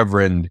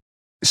Reverend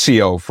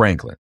C.L.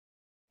 Franklin.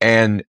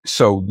 And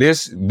so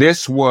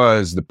this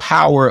was the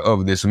power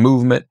of this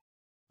movement.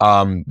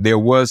 There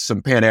was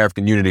some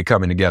Pan-African unity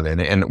coming together.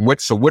 And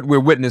what we're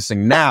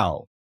witnessing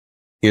now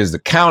is the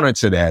counter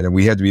to that. And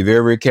we have to be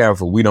very, very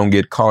careful we don't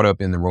get caught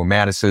up in the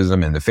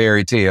romanticism and the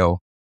fairy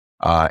tale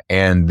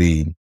and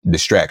the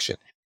distraction.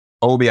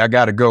 Obi, I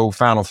got to go.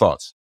 Final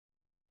thoughts.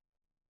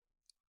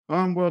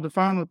 Well, the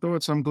final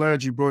thoughts, I'm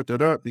glad you brought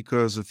that up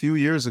because a few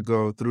years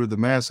ago, through the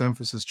Mass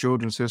Emphasis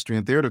Children's History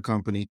and Theater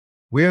Company,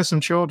 we had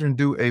some children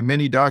do a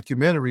mini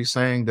documentary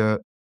saying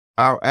that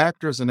our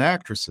actors and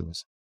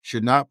actresses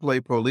should not play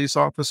police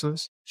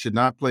officers, should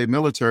not play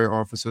military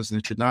officers,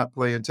 and should not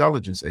play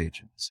intelligence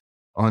agents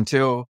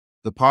until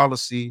the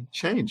policy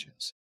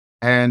changes.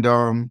 And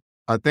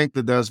I think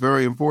that that's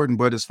very important.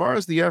 But as far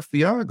as the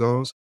FBI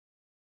goes,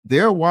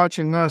 they're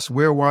watching us,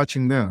 we're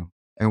watching them.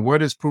 And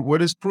what is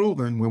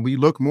proven when we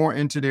look more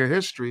into their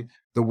history,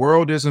 the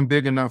world isn't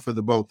big enough for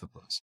the both of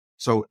us.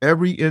 So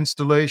every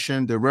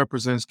installation that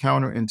represents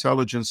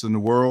counterintelligence in the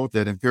world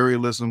that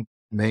imperialism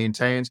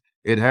maintains,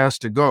 it has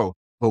to go.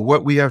 But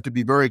what we have to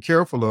be very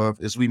careful of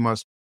is we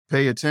must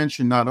pay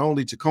attention not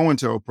only to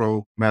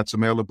COINTELPRO,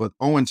 Matsumela, but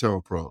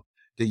OINTELPRO,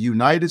 the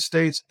United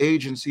States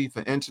Agency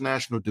for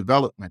International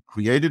Development,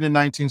 created in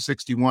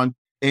 1961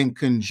 in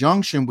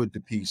conjunction with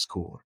the Peace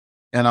Corps.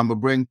 And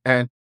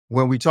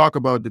when we talk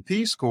about the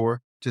Peace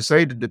Corps, to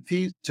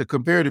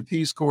compare the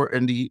Peace Corps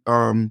and the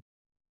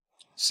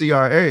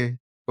CIA,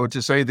 or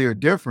to say they're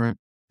different,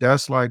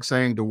 that's like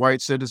saying the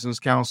White Citizens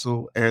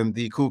Council and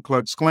the Ku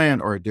Klux Klan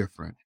are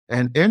different.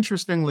 And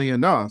interestingly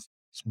enough,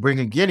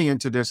 bringing Guinea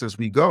into this as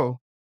we go,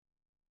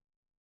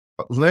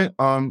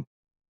 John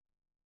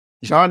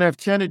F.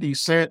 Kennedy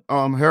sent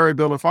Harry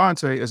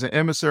Belafonte as an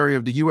emissary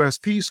of the U.S.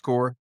 Peace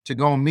Corps to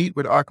go meet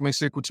with Ahmed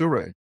Sékou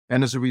Touré.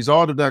 And as a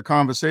result of that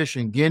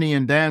conversation,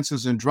 Guinean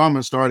dancers and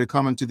drummers started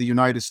coming to the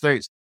United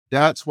States.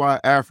 That's why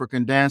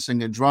African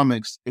dancing and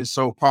drumming is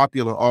so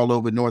popular all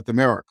over North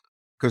America,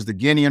 because the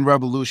Guinean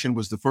Revolution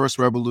was the first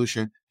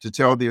revolution to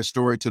tell their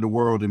story to the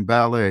world in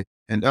ballet.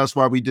 And that's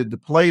why we did the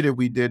play that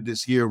we did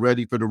this year,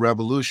 Ready for the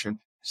Revolution,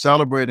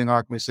 celebrating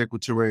Ahmed Sékou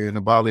Touré and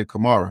Abale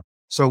Kamara.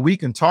 So we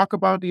can talk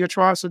about the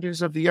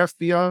atrocities of the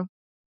FBI,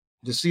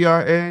 the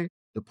CIA,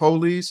 the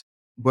police,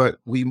 but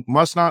we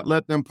must not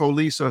let them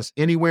police us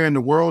anywhere in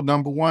the world,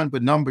 number one.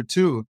 But number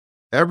two,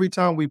 every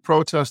time we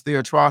protest their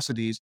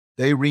atrocities,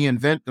 they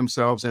reinvent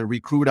themselves and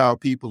recruit our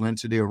people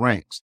into their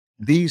ranks.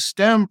 These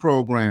STEM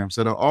programs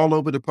that are all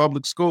over the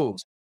public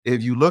schools,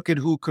 if you look at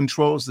who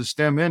controls the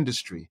STEM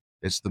industry,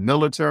 it's the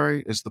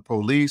military, it's the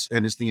police,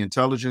 and it's the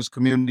intelligence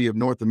community of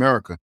North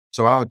America.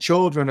 So our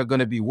children are going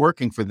to be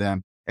working for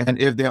them. And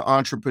if they're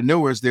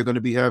entrepreneurs, they're going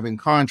to be having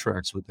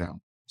contracts with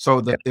them. So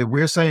that if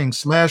we're saying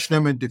smash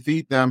them and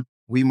defeat them,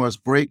 we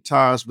must break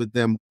ties with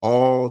them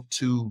all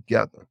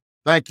together.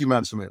 Thank you,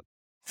 Matsumela.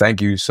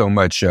 Thank you so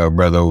much,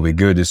 Brother Obi.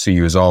 Good to see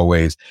you as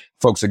always.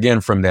 Folks,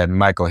 again, from that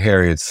Michael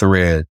Harriot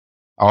thread,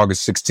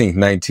 August 16th,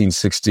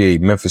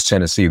 1968, Memphis,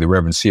 Tennessee, the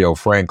Reverend C.L.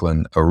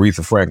 Franklin,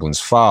 Aretha Franklin's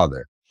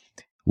father,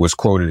 was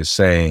quoted as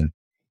saying,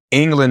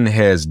 England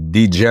has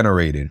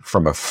degenerated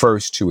from a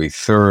first to a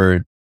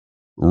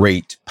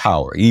third-rate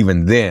power.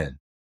 Even then,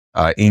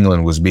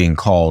 England was being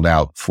called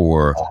out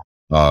for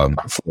her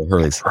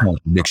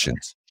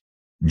contradictions.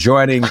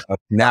 Joining us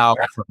now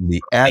from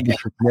the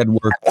Advocate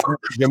Network from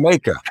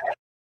Jamaica,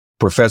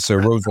 Professor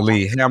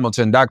Rosalie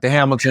Hamilton. Dr.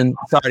 Hamilton,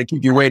 sorry to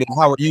keep you waiting.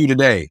 How are you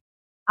today?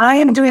 I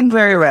am doing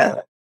very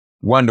well.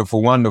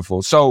 Wonderful,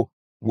 wonderful. So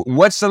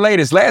what's the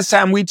latest? Last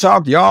time we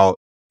talked, y'all,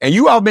 and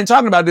you all been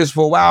talking about this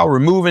for a while,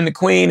 removing the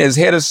Queen as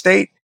head of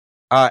state.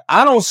 I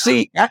don't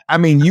see, I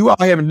mean, you all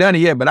haven't done it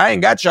yet, but I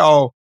ain't got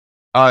y'all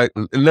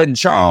letting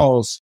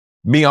Charles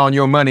be on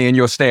your money and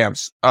your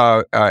stamps.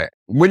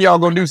 When y'all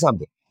gonna do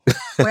something?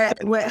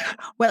 Well,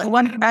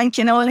 I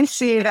can only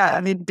say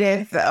that the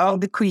death of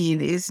the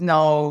Queen is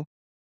now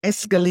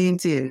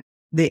escalating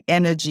the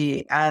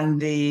energy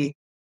and the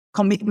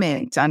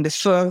commitment and the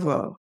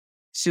fervor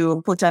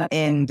to put an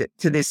end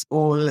to this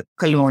old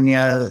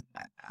colonial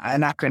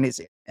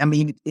anachronism. I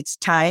mean, it's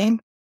time.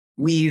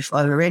 We've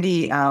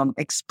already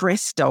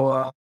expressed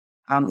our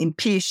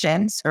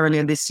impatience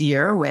earlier this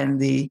year when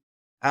the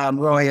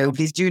royal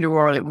visit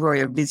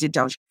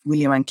of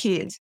William and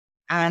Kate.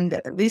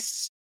 And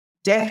this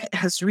death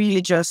has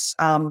really just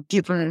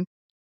given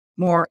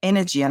more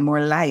energy and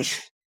more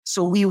life.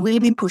 So we will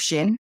be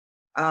pushing.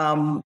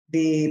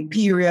 The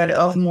period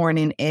of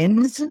mourning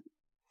ends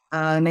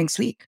next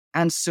week.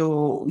 And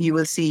so you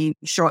will see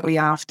shortly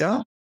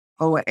after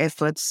our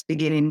efforts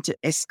beginning to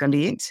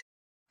escalate.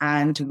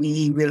 And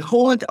we will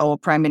hold our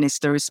Prime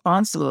Minister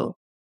responsible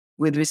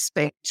with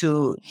respect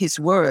to his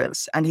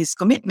words and his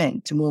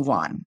commitment to move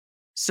on.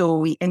 So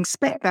we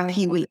expect that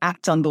he will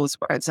act on those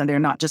words and they're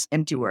not just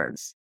empty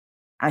words.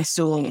 And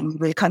so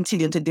we'll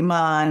continue to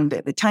demand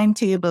the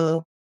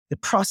timetable, the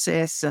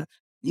process.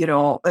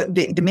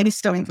 The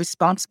Minister with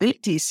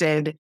Responsibility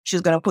said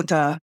she's going to put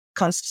a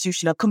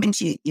constitutional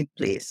committee in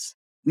place.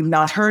 We've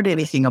not heard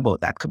anything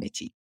about that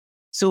committee.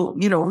 So,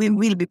 we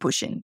will be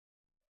pushing.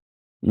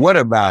 What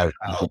about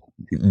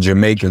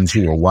Jamaicans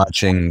who are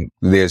watching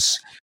this?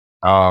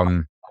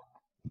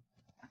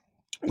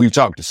 We've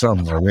talked to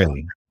some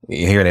already.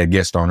 You hear that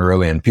guest on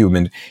early, and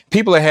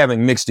people are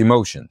having mixed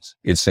emotions,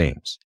 it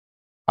seems.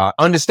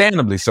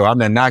 Understandably so. I'm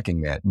not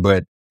knocking that.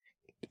 But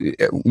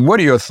what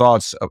are your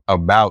thoughts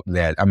about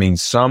that? I mean,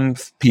 some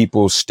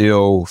people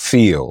still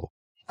feel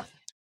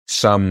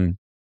some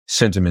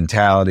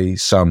sentimentality,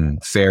 some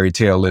fairy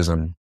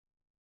taleism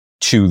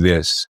to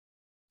this.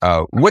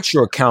 What's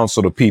your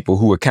counsel to people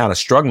who are kind of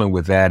struggling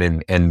with that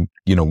and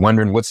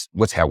wondering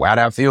why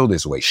do I feel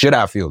this way? Should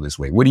I feel this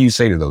way? What do you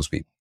say to those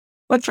people?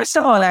 Well, first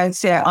of all, I'd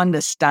say I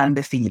understand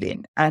the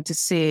feeling, and to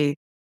say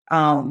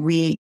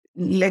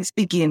let's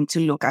begin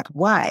to look at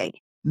why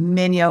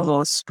many of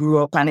us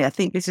grew up, and I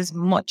think this is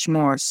much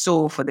more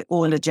so for the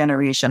older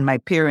generation, my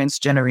parents'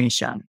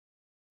 generation.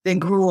 They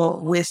grew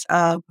up with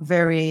a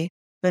very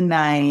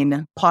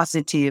benign,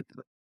 positive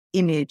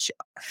image,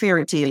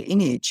 fairy tale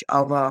image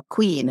of a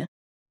queen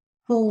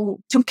who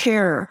took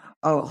care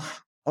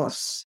of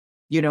us,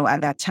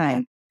 at that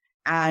time.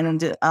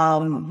 And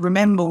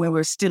remember, we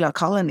were still a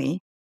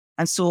colony.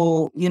 And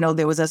so,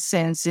 there was a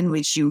sense in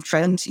which you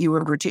felt you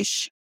were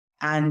British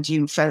and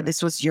you felt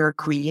this was your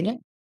queen.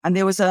 And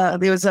there was a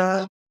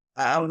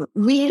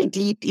really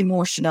deep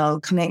emotional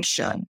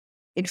connection.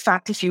 In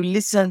fact, if you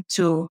listen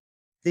to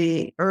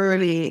the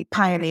early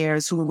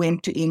pioneers who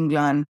went to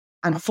England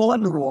and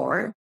fought the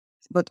war,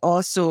 but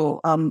also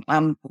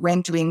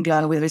went to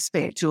England with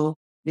respect to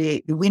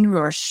the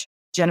Windrush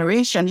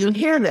generation, you'll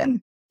hear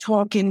them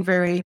talking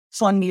very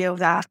fondly of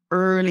that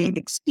early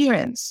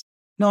experience.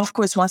 Now, of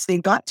course, once they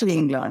got to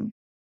England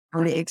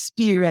and they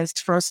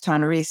experienced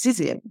firsthand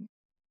racism,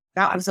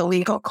 that was a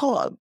wake-up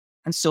call.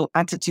 And so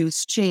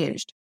attitudes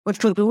changed. But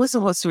for those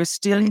of us who are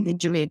still in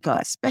Jamaica,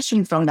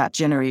 especially from that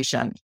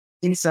generation,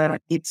 it's a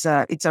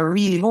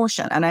real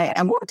emotion. And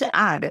I want to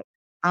add,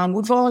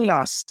 we've all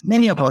lost,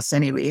 many of us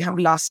anyway, have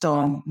lost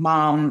our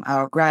mom,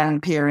 our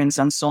grandparents,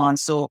 and so on.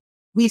 So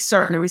we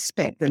certainly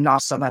respect the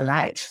loss of a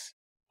life.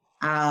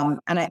 And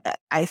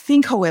I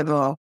think,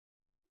 however,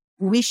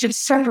 we should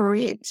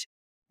separate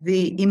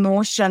the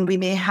emotion we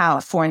may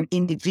have for an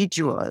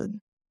individual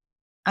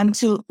and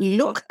to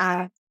look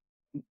at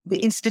the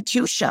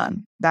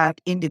institution that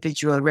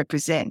individual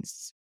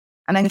represents.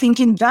 And I think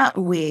in that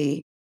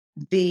way,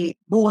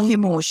 both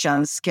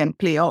emotions can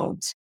play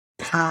out,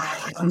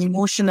 an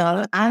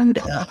emotional and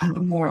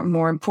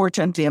more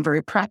importantly, a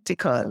very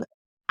practical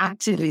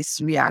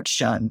activist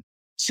reaction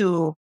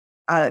to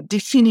a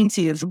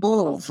definitive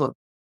move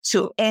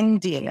to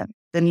ending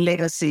the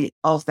legacy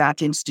of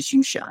that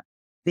institution,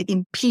 the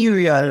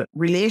imperial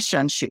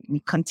relationship we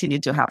continue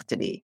to have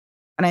today.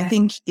 And I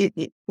think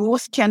it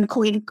both can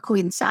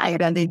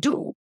coincide, and they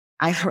do.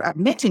 I've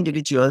met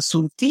individuals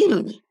who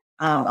feel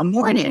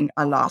mourning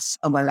a loss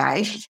of a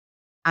life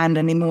and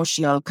an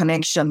emotional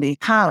connection they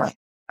have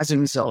as a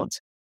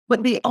result.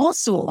 But they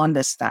also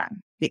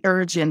understand the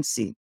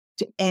urgency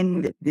to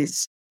end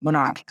this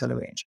monarchical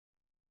arrangement.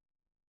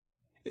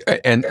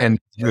 And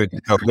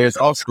there's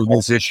also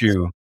this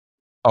issue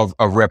of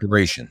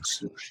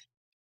reparations.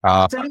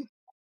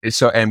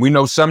 And we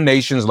know some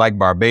nations like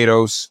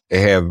Barbados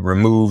have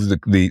removed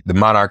the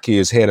monarchy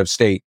as head of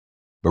state,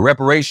 but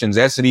reparations,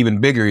 that's an even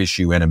bigger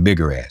issue and a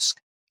bigger ask.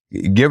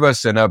 Give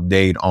us an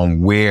update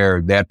on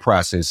where that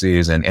process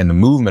is and the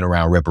movement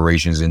around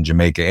reparations in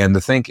Jamaica and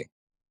the thinking.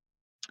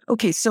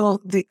 Okay,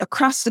 so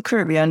across the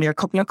Caribbean, there are a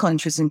couple of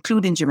countries,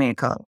 including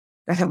Jamaica,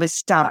 that have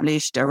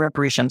established a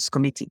reparations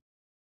committee.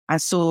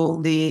 And so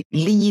the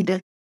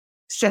lead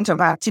set of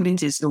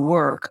activities, the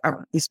work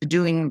is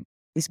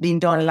being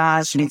done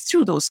largely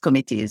through those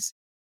committees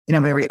in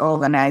a very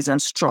organized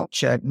and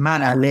structured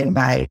manner led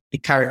by the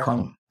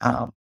CARICOM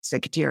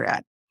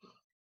Secretariat.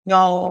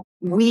 Now,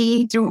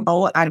 we, through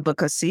our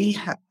advocacy,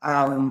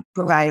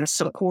 provide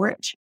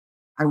support,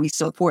 and we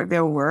support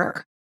their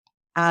work.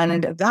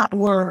 And that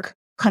work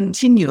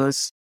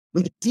continues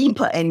with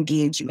deeper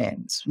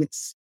engagement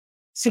with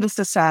civil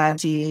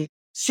society,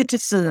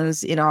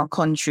 citizens in our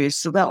country,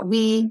 so that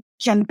we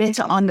can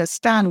better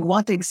understand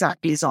what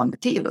exactly is on the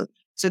table.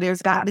 So there's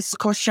that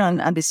discussion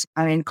and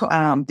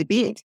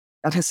debate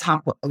that has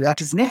happened,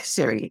 that is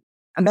necessary,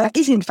 and that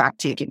is in fact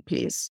taking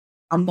place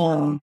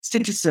among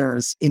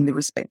citizens in the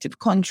respective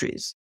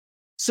countries.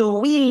 So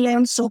we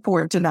lend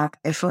support to that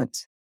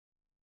effort.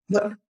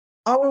 But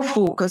our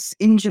focus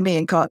in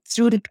Jamaica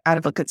through the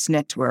Advocates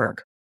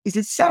Network is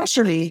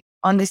essentially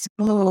on this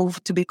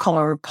move to become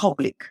a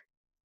republic.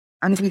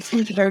 And we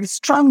feel very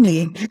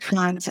strongly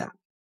that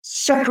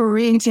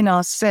separating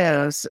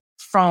ourselves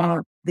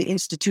from the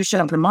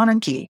institution of the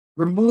monarchy,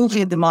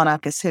 removing the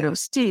monarch as head of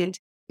state,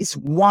 is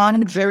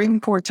one very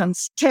important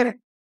step,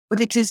 but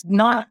it is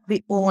not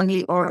the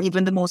only or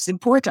even the most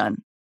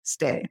important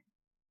step.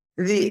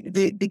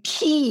 The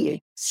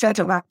key set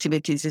of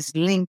activities is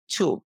linked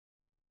to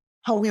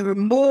how we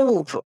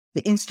remove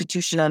the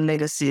institutional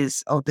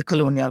legacies of the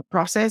colonial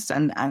process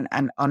and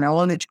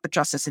all the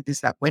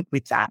atrocities that went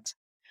with that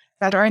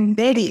are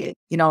embedded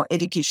in our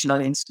educational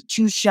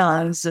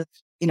institutions,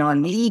 in our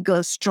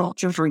legal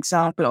structure. For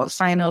example, our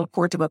final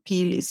court of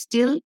appeal is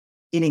still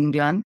in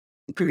England,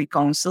 the Privy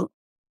Council.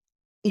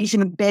 It's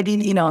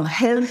embedded in our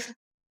health.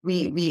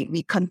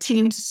 We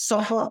continue to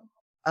suffer,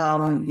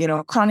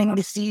 chronic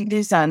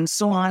diseases and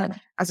so on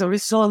as a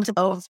result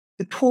of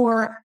the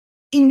poor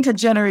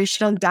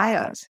intergenerational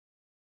diet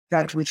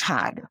that we've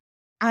had,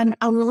 and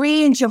a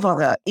range of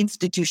other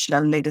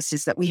institutional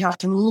legacies that we have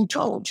to root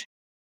out.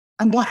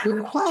 And what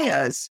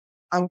requires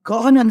a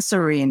governance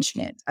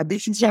arrangement, a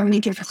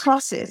decision-making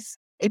process,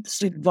 it's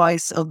the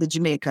voice of the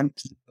Jamaican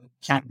people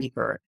can be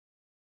heard.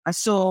 And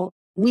so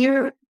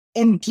we're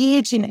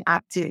engaging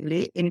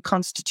actively in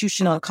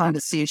constitutional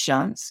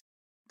conversations,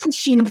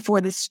 pushing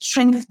for the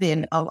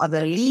strengthening of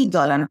other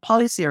legal and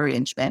policy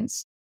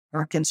arrangements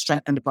that can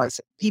strengthen the voice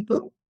of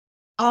people,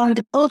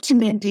 and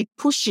ultimately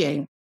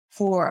pushing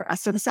for a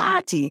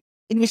society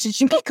in which the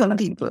Jamaican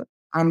people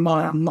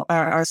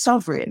are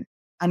sovereign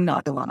and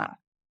not the monarch.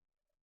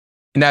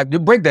 Now, to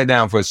break that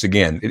down for us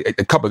again,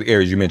 a couple of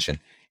areas you mentioned,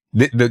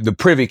 the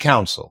Privy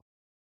Council,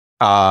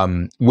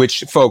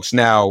 which folks,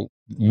 now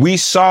we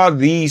saw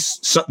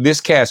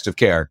this cast of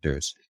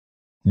characters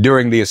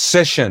during the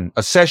accession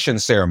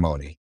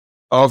ceremony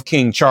of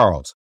King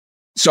Charles.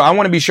 So I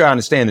want to be sure I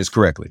understand this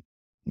correctly.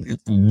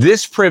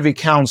 This Privy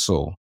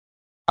Council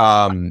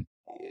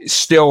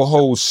still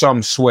holds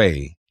some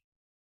sway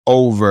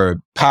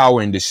over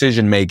power and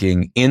decision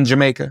making in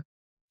Jamaica?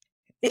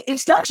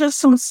 It's not just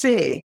some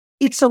say.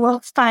 It's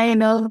our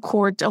final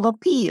court of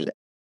appeal.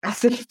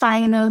 That's the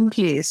final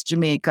place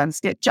Jamaicans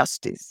get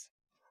justice.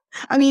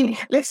 I mean,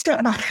 let's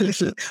start back a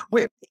little.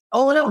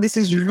 All of this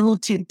is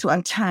rooted to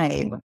a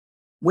time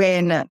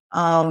when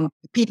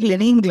people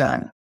in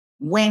England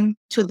went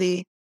to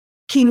the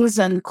kings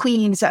and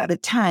queens at the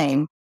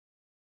time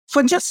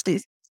for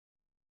justice.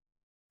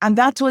 And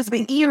that was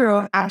the era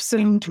of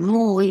absolute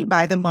rule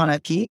by the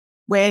monarchy,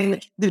 when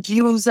the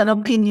views and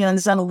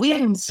opinions and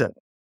whims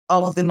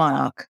of the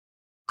monarch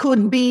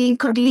could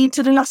lead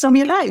to the loss of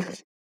your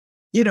life.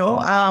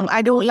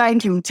 I don't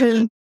like you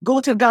till go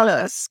to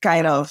Dallas,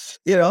 kind of,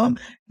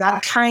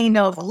 that kind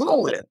of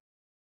rule.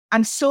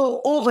 And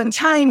so over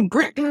time,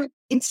 Britain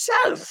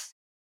itself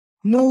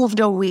moved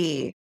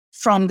away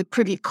from the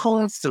Privy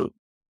Council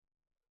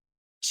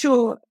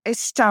to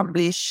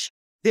establish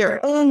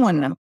their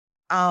own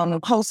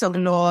House of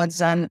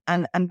Lords and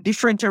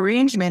different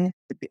arrangement,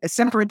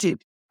 separate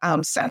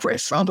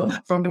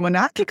from the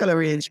monarchical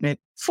arrangement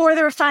for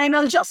their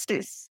final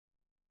justice.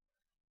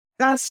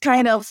 That's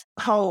kind of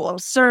how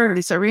absurd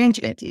this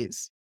arrangement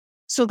is.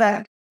 So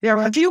that there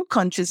are a few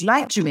countries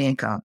like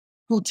Jamaica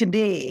who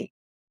today,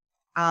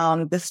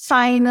 the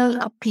final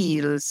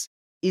appeals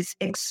is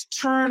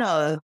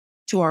external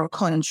to our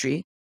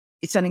country.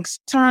 It's an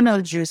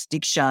external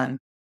jurisdiction.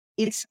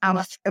 It's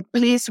a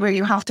place where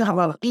you have to have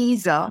a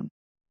visa.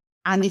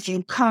 And if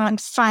you can't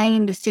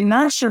find the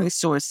financial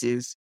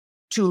resources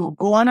to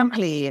go on a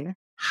plane,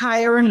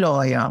 hire a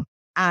lawyer,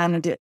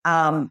 and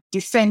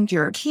defend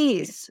your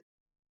case,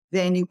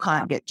 then you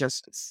can't get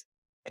justice.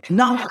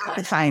 Not at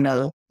the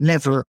final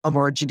level of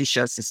our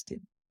judicial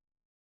system.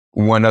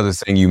 One other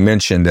thing you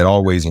mentioned that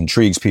always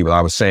intrigues people,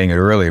 I was saying it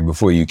earlier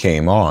before you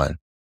came on,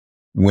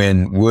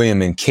 when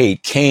William and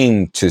Kate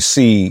came to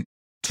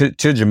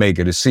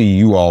Jamaica to see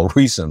you all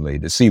recently,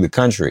 to see the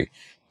country,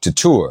 to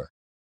tour.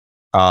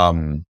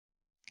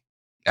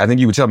 I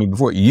think you were telling me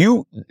before,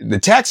 the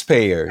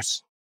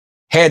taxpayers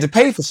had to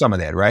pay for some of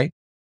that, right?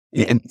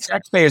 And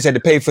taxpayers had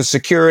to pay for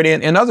security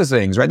and other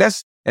things, right?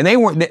 And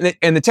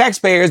the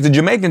taxpayers, the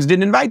Jamaicans,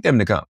 didn't invite them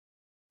to come.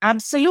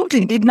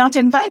 Absolutely, did not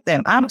invite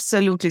them.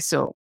 Absolutely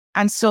so.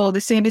 And so the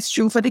same is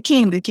true for the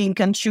king. The king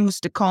can choose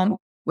to come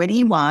when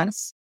he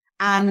wants.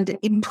 And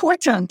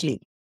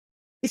importantly,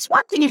 it's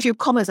one thing if you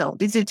come as a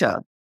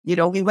visitor,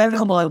 we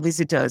welcome all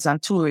visitors and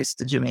tourists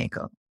to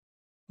Jamaica.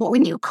 But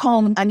when you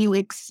come and you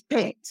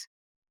expect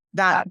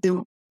that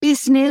the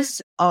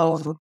business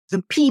of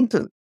the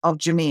people of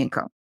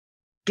Jamaica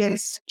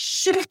gets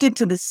shifted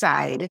to the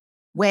side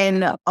when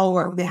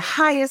the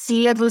highest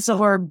levels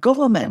of our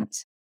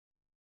government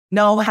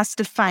now has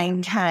to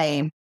find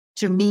time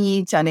to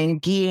meet and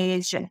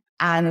engage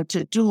and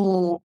to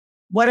do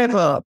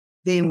whatever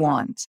they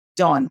want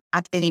done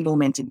at any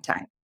moment in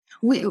time.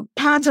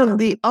 Part of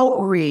the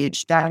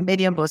outrage that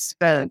many of us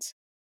felt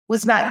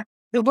was that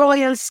the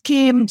royals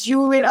came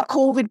during a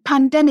COVID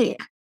pandemic,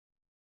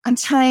 and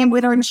time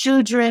when our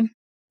children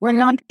were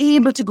not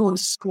able to go to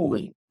school,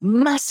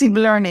 massive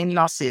learning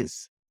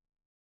losses,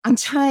 and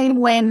time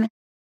when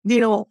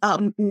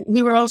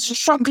we were also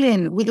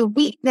struggling with the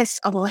weakness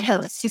of our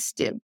health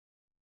system,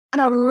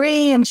 and a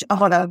range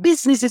of other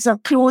businesses are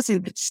closing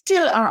but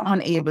still are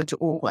unable to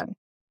open.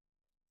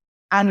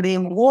 And they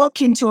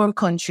walk into our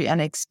country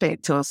and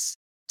expect us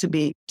to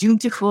be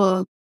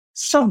dutiful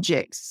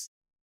subjects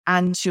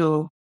and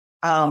to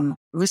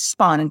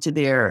respond to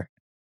their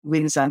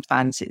whims and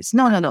fancies.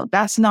 No.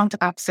 That's not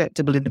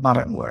acceptable in the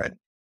modern world.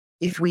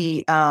 If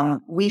we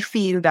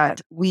feel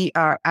that we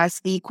are as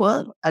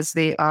equal as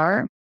they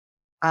are,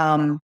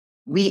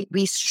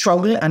 we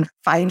struggle and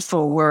fight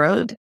for a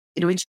world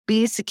in which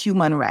basic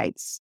human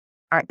rights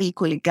are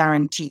equally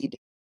guaranteed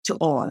to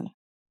all,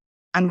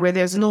 and where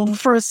there's no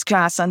first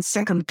class and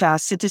second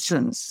class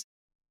citizens.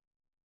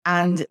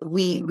 And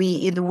we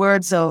in the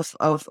words of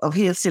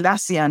Haile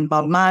Selassie and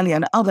Bob Marley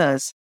and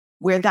others,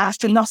 where that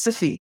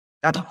philosophy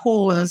that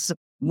holds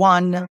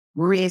one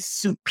race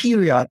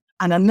superior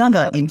and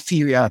another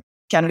inferior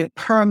can be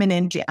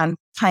permanently and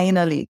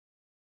finally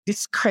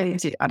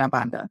discredited and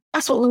abandoned.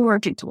 That's what we're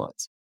working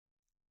towards.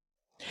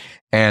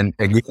 And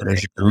again,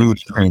 as you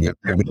alluded to, if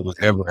there was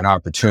ever an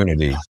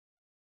opportunity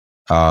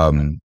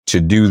to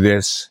do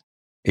this,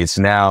 it's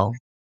now.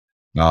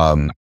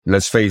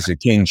 Let's face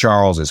it, King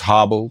Charles is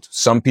hobbled.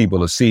 Some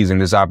people are seizing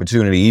this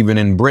opportunity, even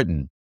in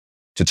Britain,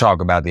 to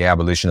talk about the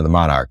abolition of the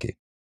monarchy.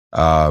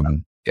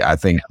 I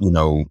think,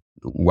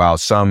 while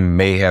some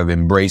may have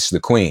embraced the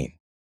Queen,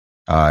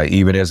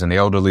 even as an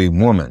elderly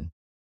woman,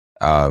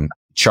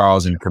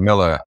 Charles and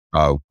Camilla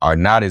are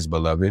not as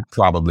beloved,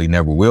 probably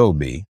never will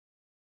be.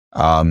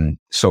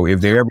 So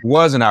if there ever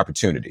was an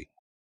opportunity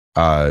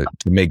to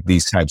make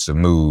these types of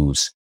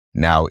moves,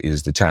 now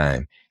is the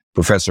time.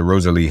 Professor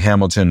Rosalie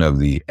Hamilton of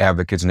the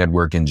Advocates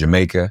Network in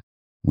Jamaica,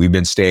 we've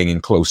been staying in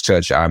close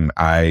touch.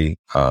 I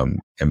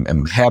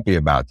am happy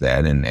about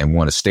that and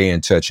want to stay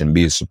in touch and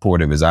be as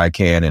supportive as I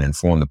can and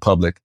inform the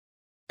public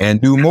and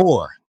do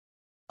more,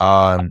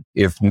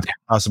 if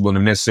possible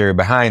and necessary,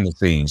 behind the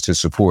scenes to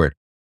support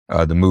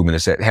the movement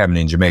that's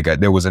happening in Jamaica.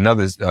 There was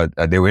another,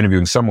 they were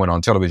interviewing someone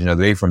on television the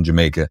other day from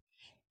Jamaica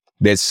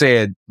that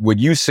said what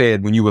you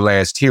said when you were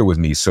last here with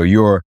me. So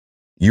you're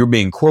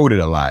being quoted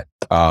a lot.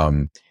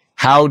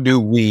 How do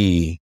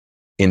we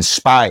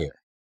inspire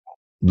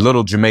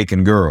little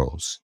Jamaican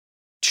girls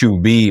to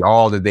be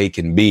all that they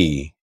can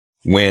be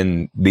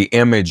when the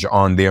image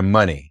on their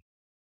money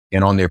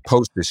and on their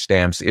postage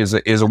stamps is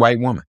a white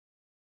woman?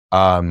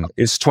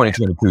 It's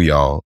 2022,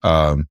 y'all.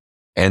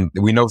 And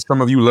we know some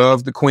of you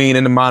love the Queen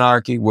and the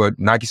monarchy. Well,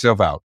 knock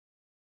yourself out.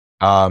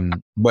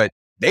 But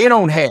they're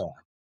not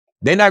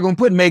going to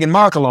put Meghan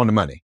Markle on the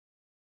money.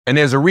 And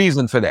there's a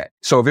reason for that.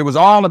 So if it was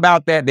all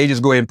about that, they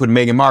just go ahead and put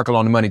Meghan Markle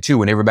on the money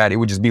too, and everybody, it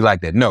would just be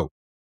like that. No.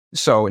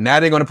 So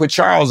now they're going to put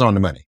Charles on the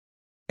money.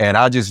 And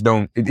I just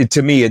don't,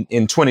 to me,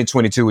 in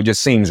 2022, it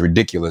just seems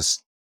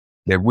ridiculous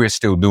that we're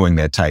still doing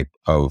that type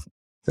of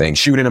thing.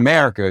 Shoot, in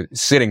America,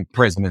 sitting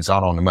presidents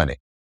out on the money.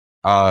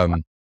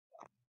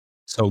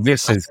 So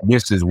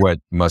this is what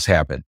must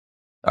happen.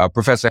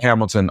 Professor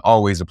Hamilton,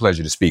 always a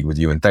pleasure to speak with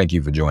you, and thank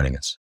you for joining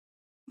us.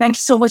 Thank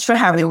you so much for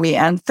having me,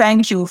 and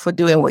thank you for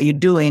doing what you're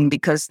doing,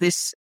 because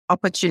this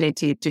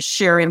opportunity to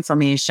share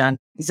information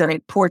is an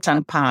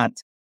important part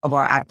of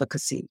our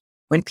advocacy.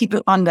 When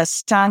people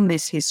understand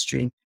this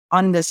history,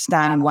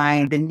 understand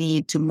why the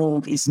need to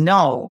move is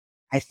now,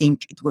 I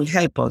think it will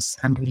help us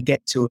and we'll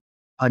get to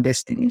our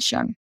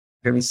destination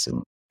very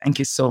soon. Thank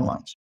you so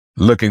much.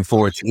 Looking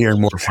forward to hearing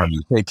more from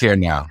you. Take care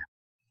now.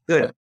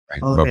 Good.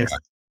 Right, bye-bye.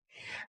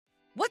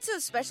 What's so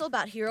special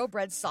about Hero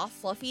Bread's soft,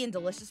 fluffy, and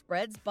delicious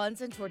breads, buns,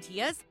 and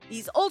tortillas?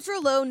 These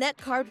ultra-low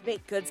net-carb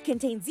baked goods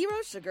contain 0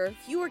 sugar,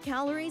 fewer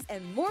calories,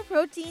 and more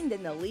protein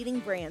than the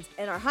leading brands,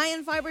 and are high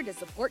in fiber to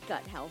support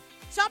gut health.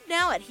 Shop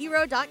now at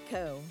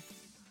hero.co.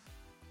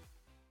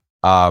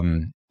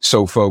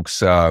 So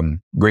folks,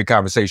 great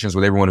conversations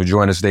with everyone who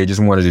joined us today.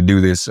 Just wanted to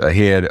do this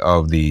ahead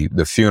of the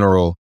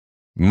funeral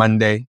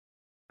Monday.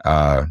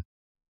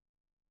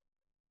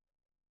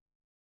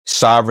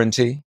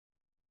 Sovereignty,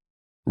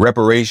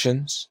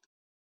 reparations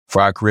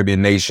for our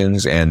Caribbean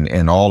nations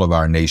and all of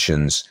our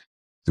nations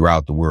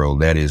throughout the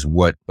world. That is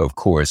what, of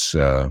course,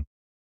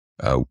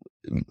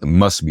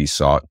 must be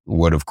sought.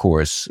 What, of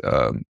course,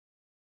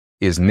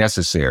 is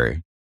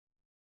necessary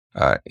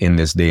in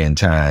this day and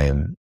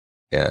time,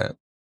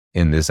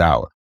 in this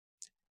hour.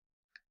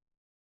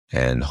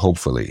 And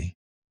hopefully,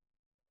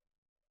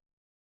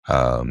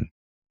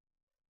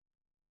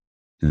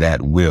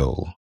 that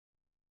will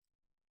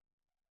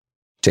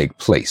take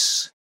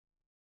place.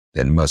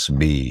 That must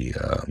be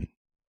our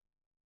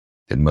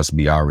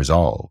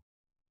resolve,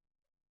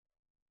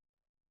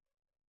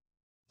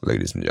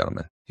 ladies and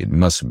gentlemen. It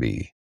must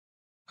be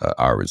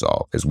our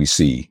resolve as we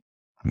see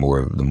more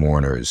of the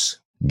mourners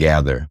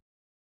gather.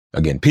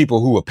 Again,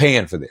 people who are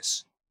paying for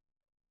this,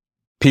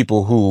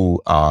 people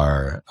who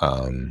are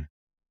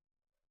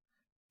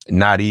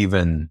not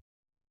even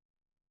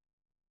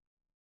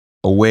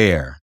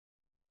aware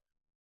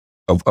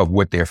of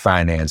what they're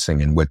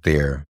financing and what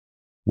they're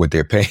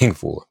paying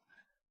for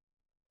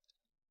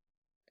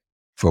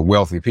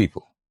wealthy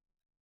people.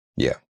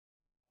 Yeah.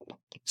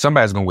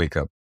 Somebody's going to wake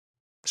up.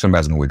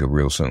 Somebody's going to wake up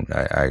real soon.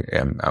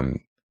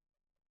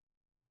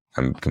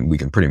 We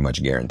can pretty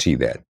much guarantee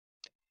that.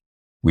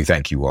 We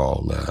thank you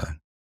all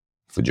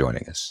for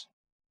joining us.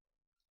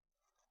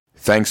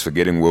 Thanks for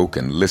getting woke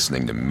and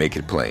listening to Make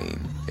It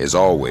Plain. As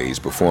always,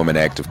 perform an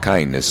act of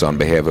kindness on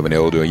behalf of an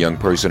elder or young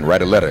person.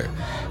 Write a letter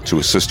to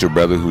a sister or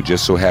brother who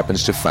just so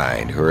happens to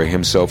find her or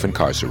himself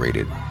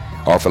incarcerated.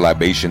 Offer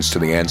libations to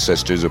the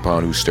ancestors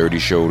upon whose sturdy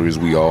shoulders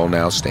we all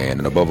now stand.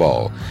 And above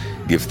all,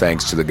 give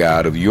thanks to the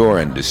God of your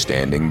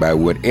understanding by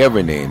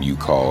whatever name you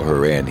call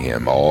her and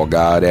him. All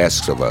God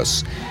asks of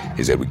us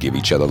is that we give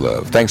each other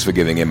love. Thanks for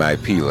giving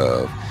MIP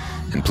love.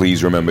 And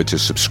please remember to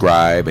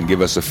subscribe and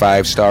give us a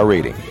 5-star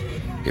rating.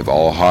 If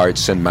all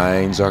hearts and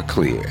minds are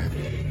clear,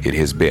 it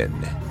has been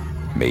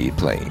made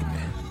plain.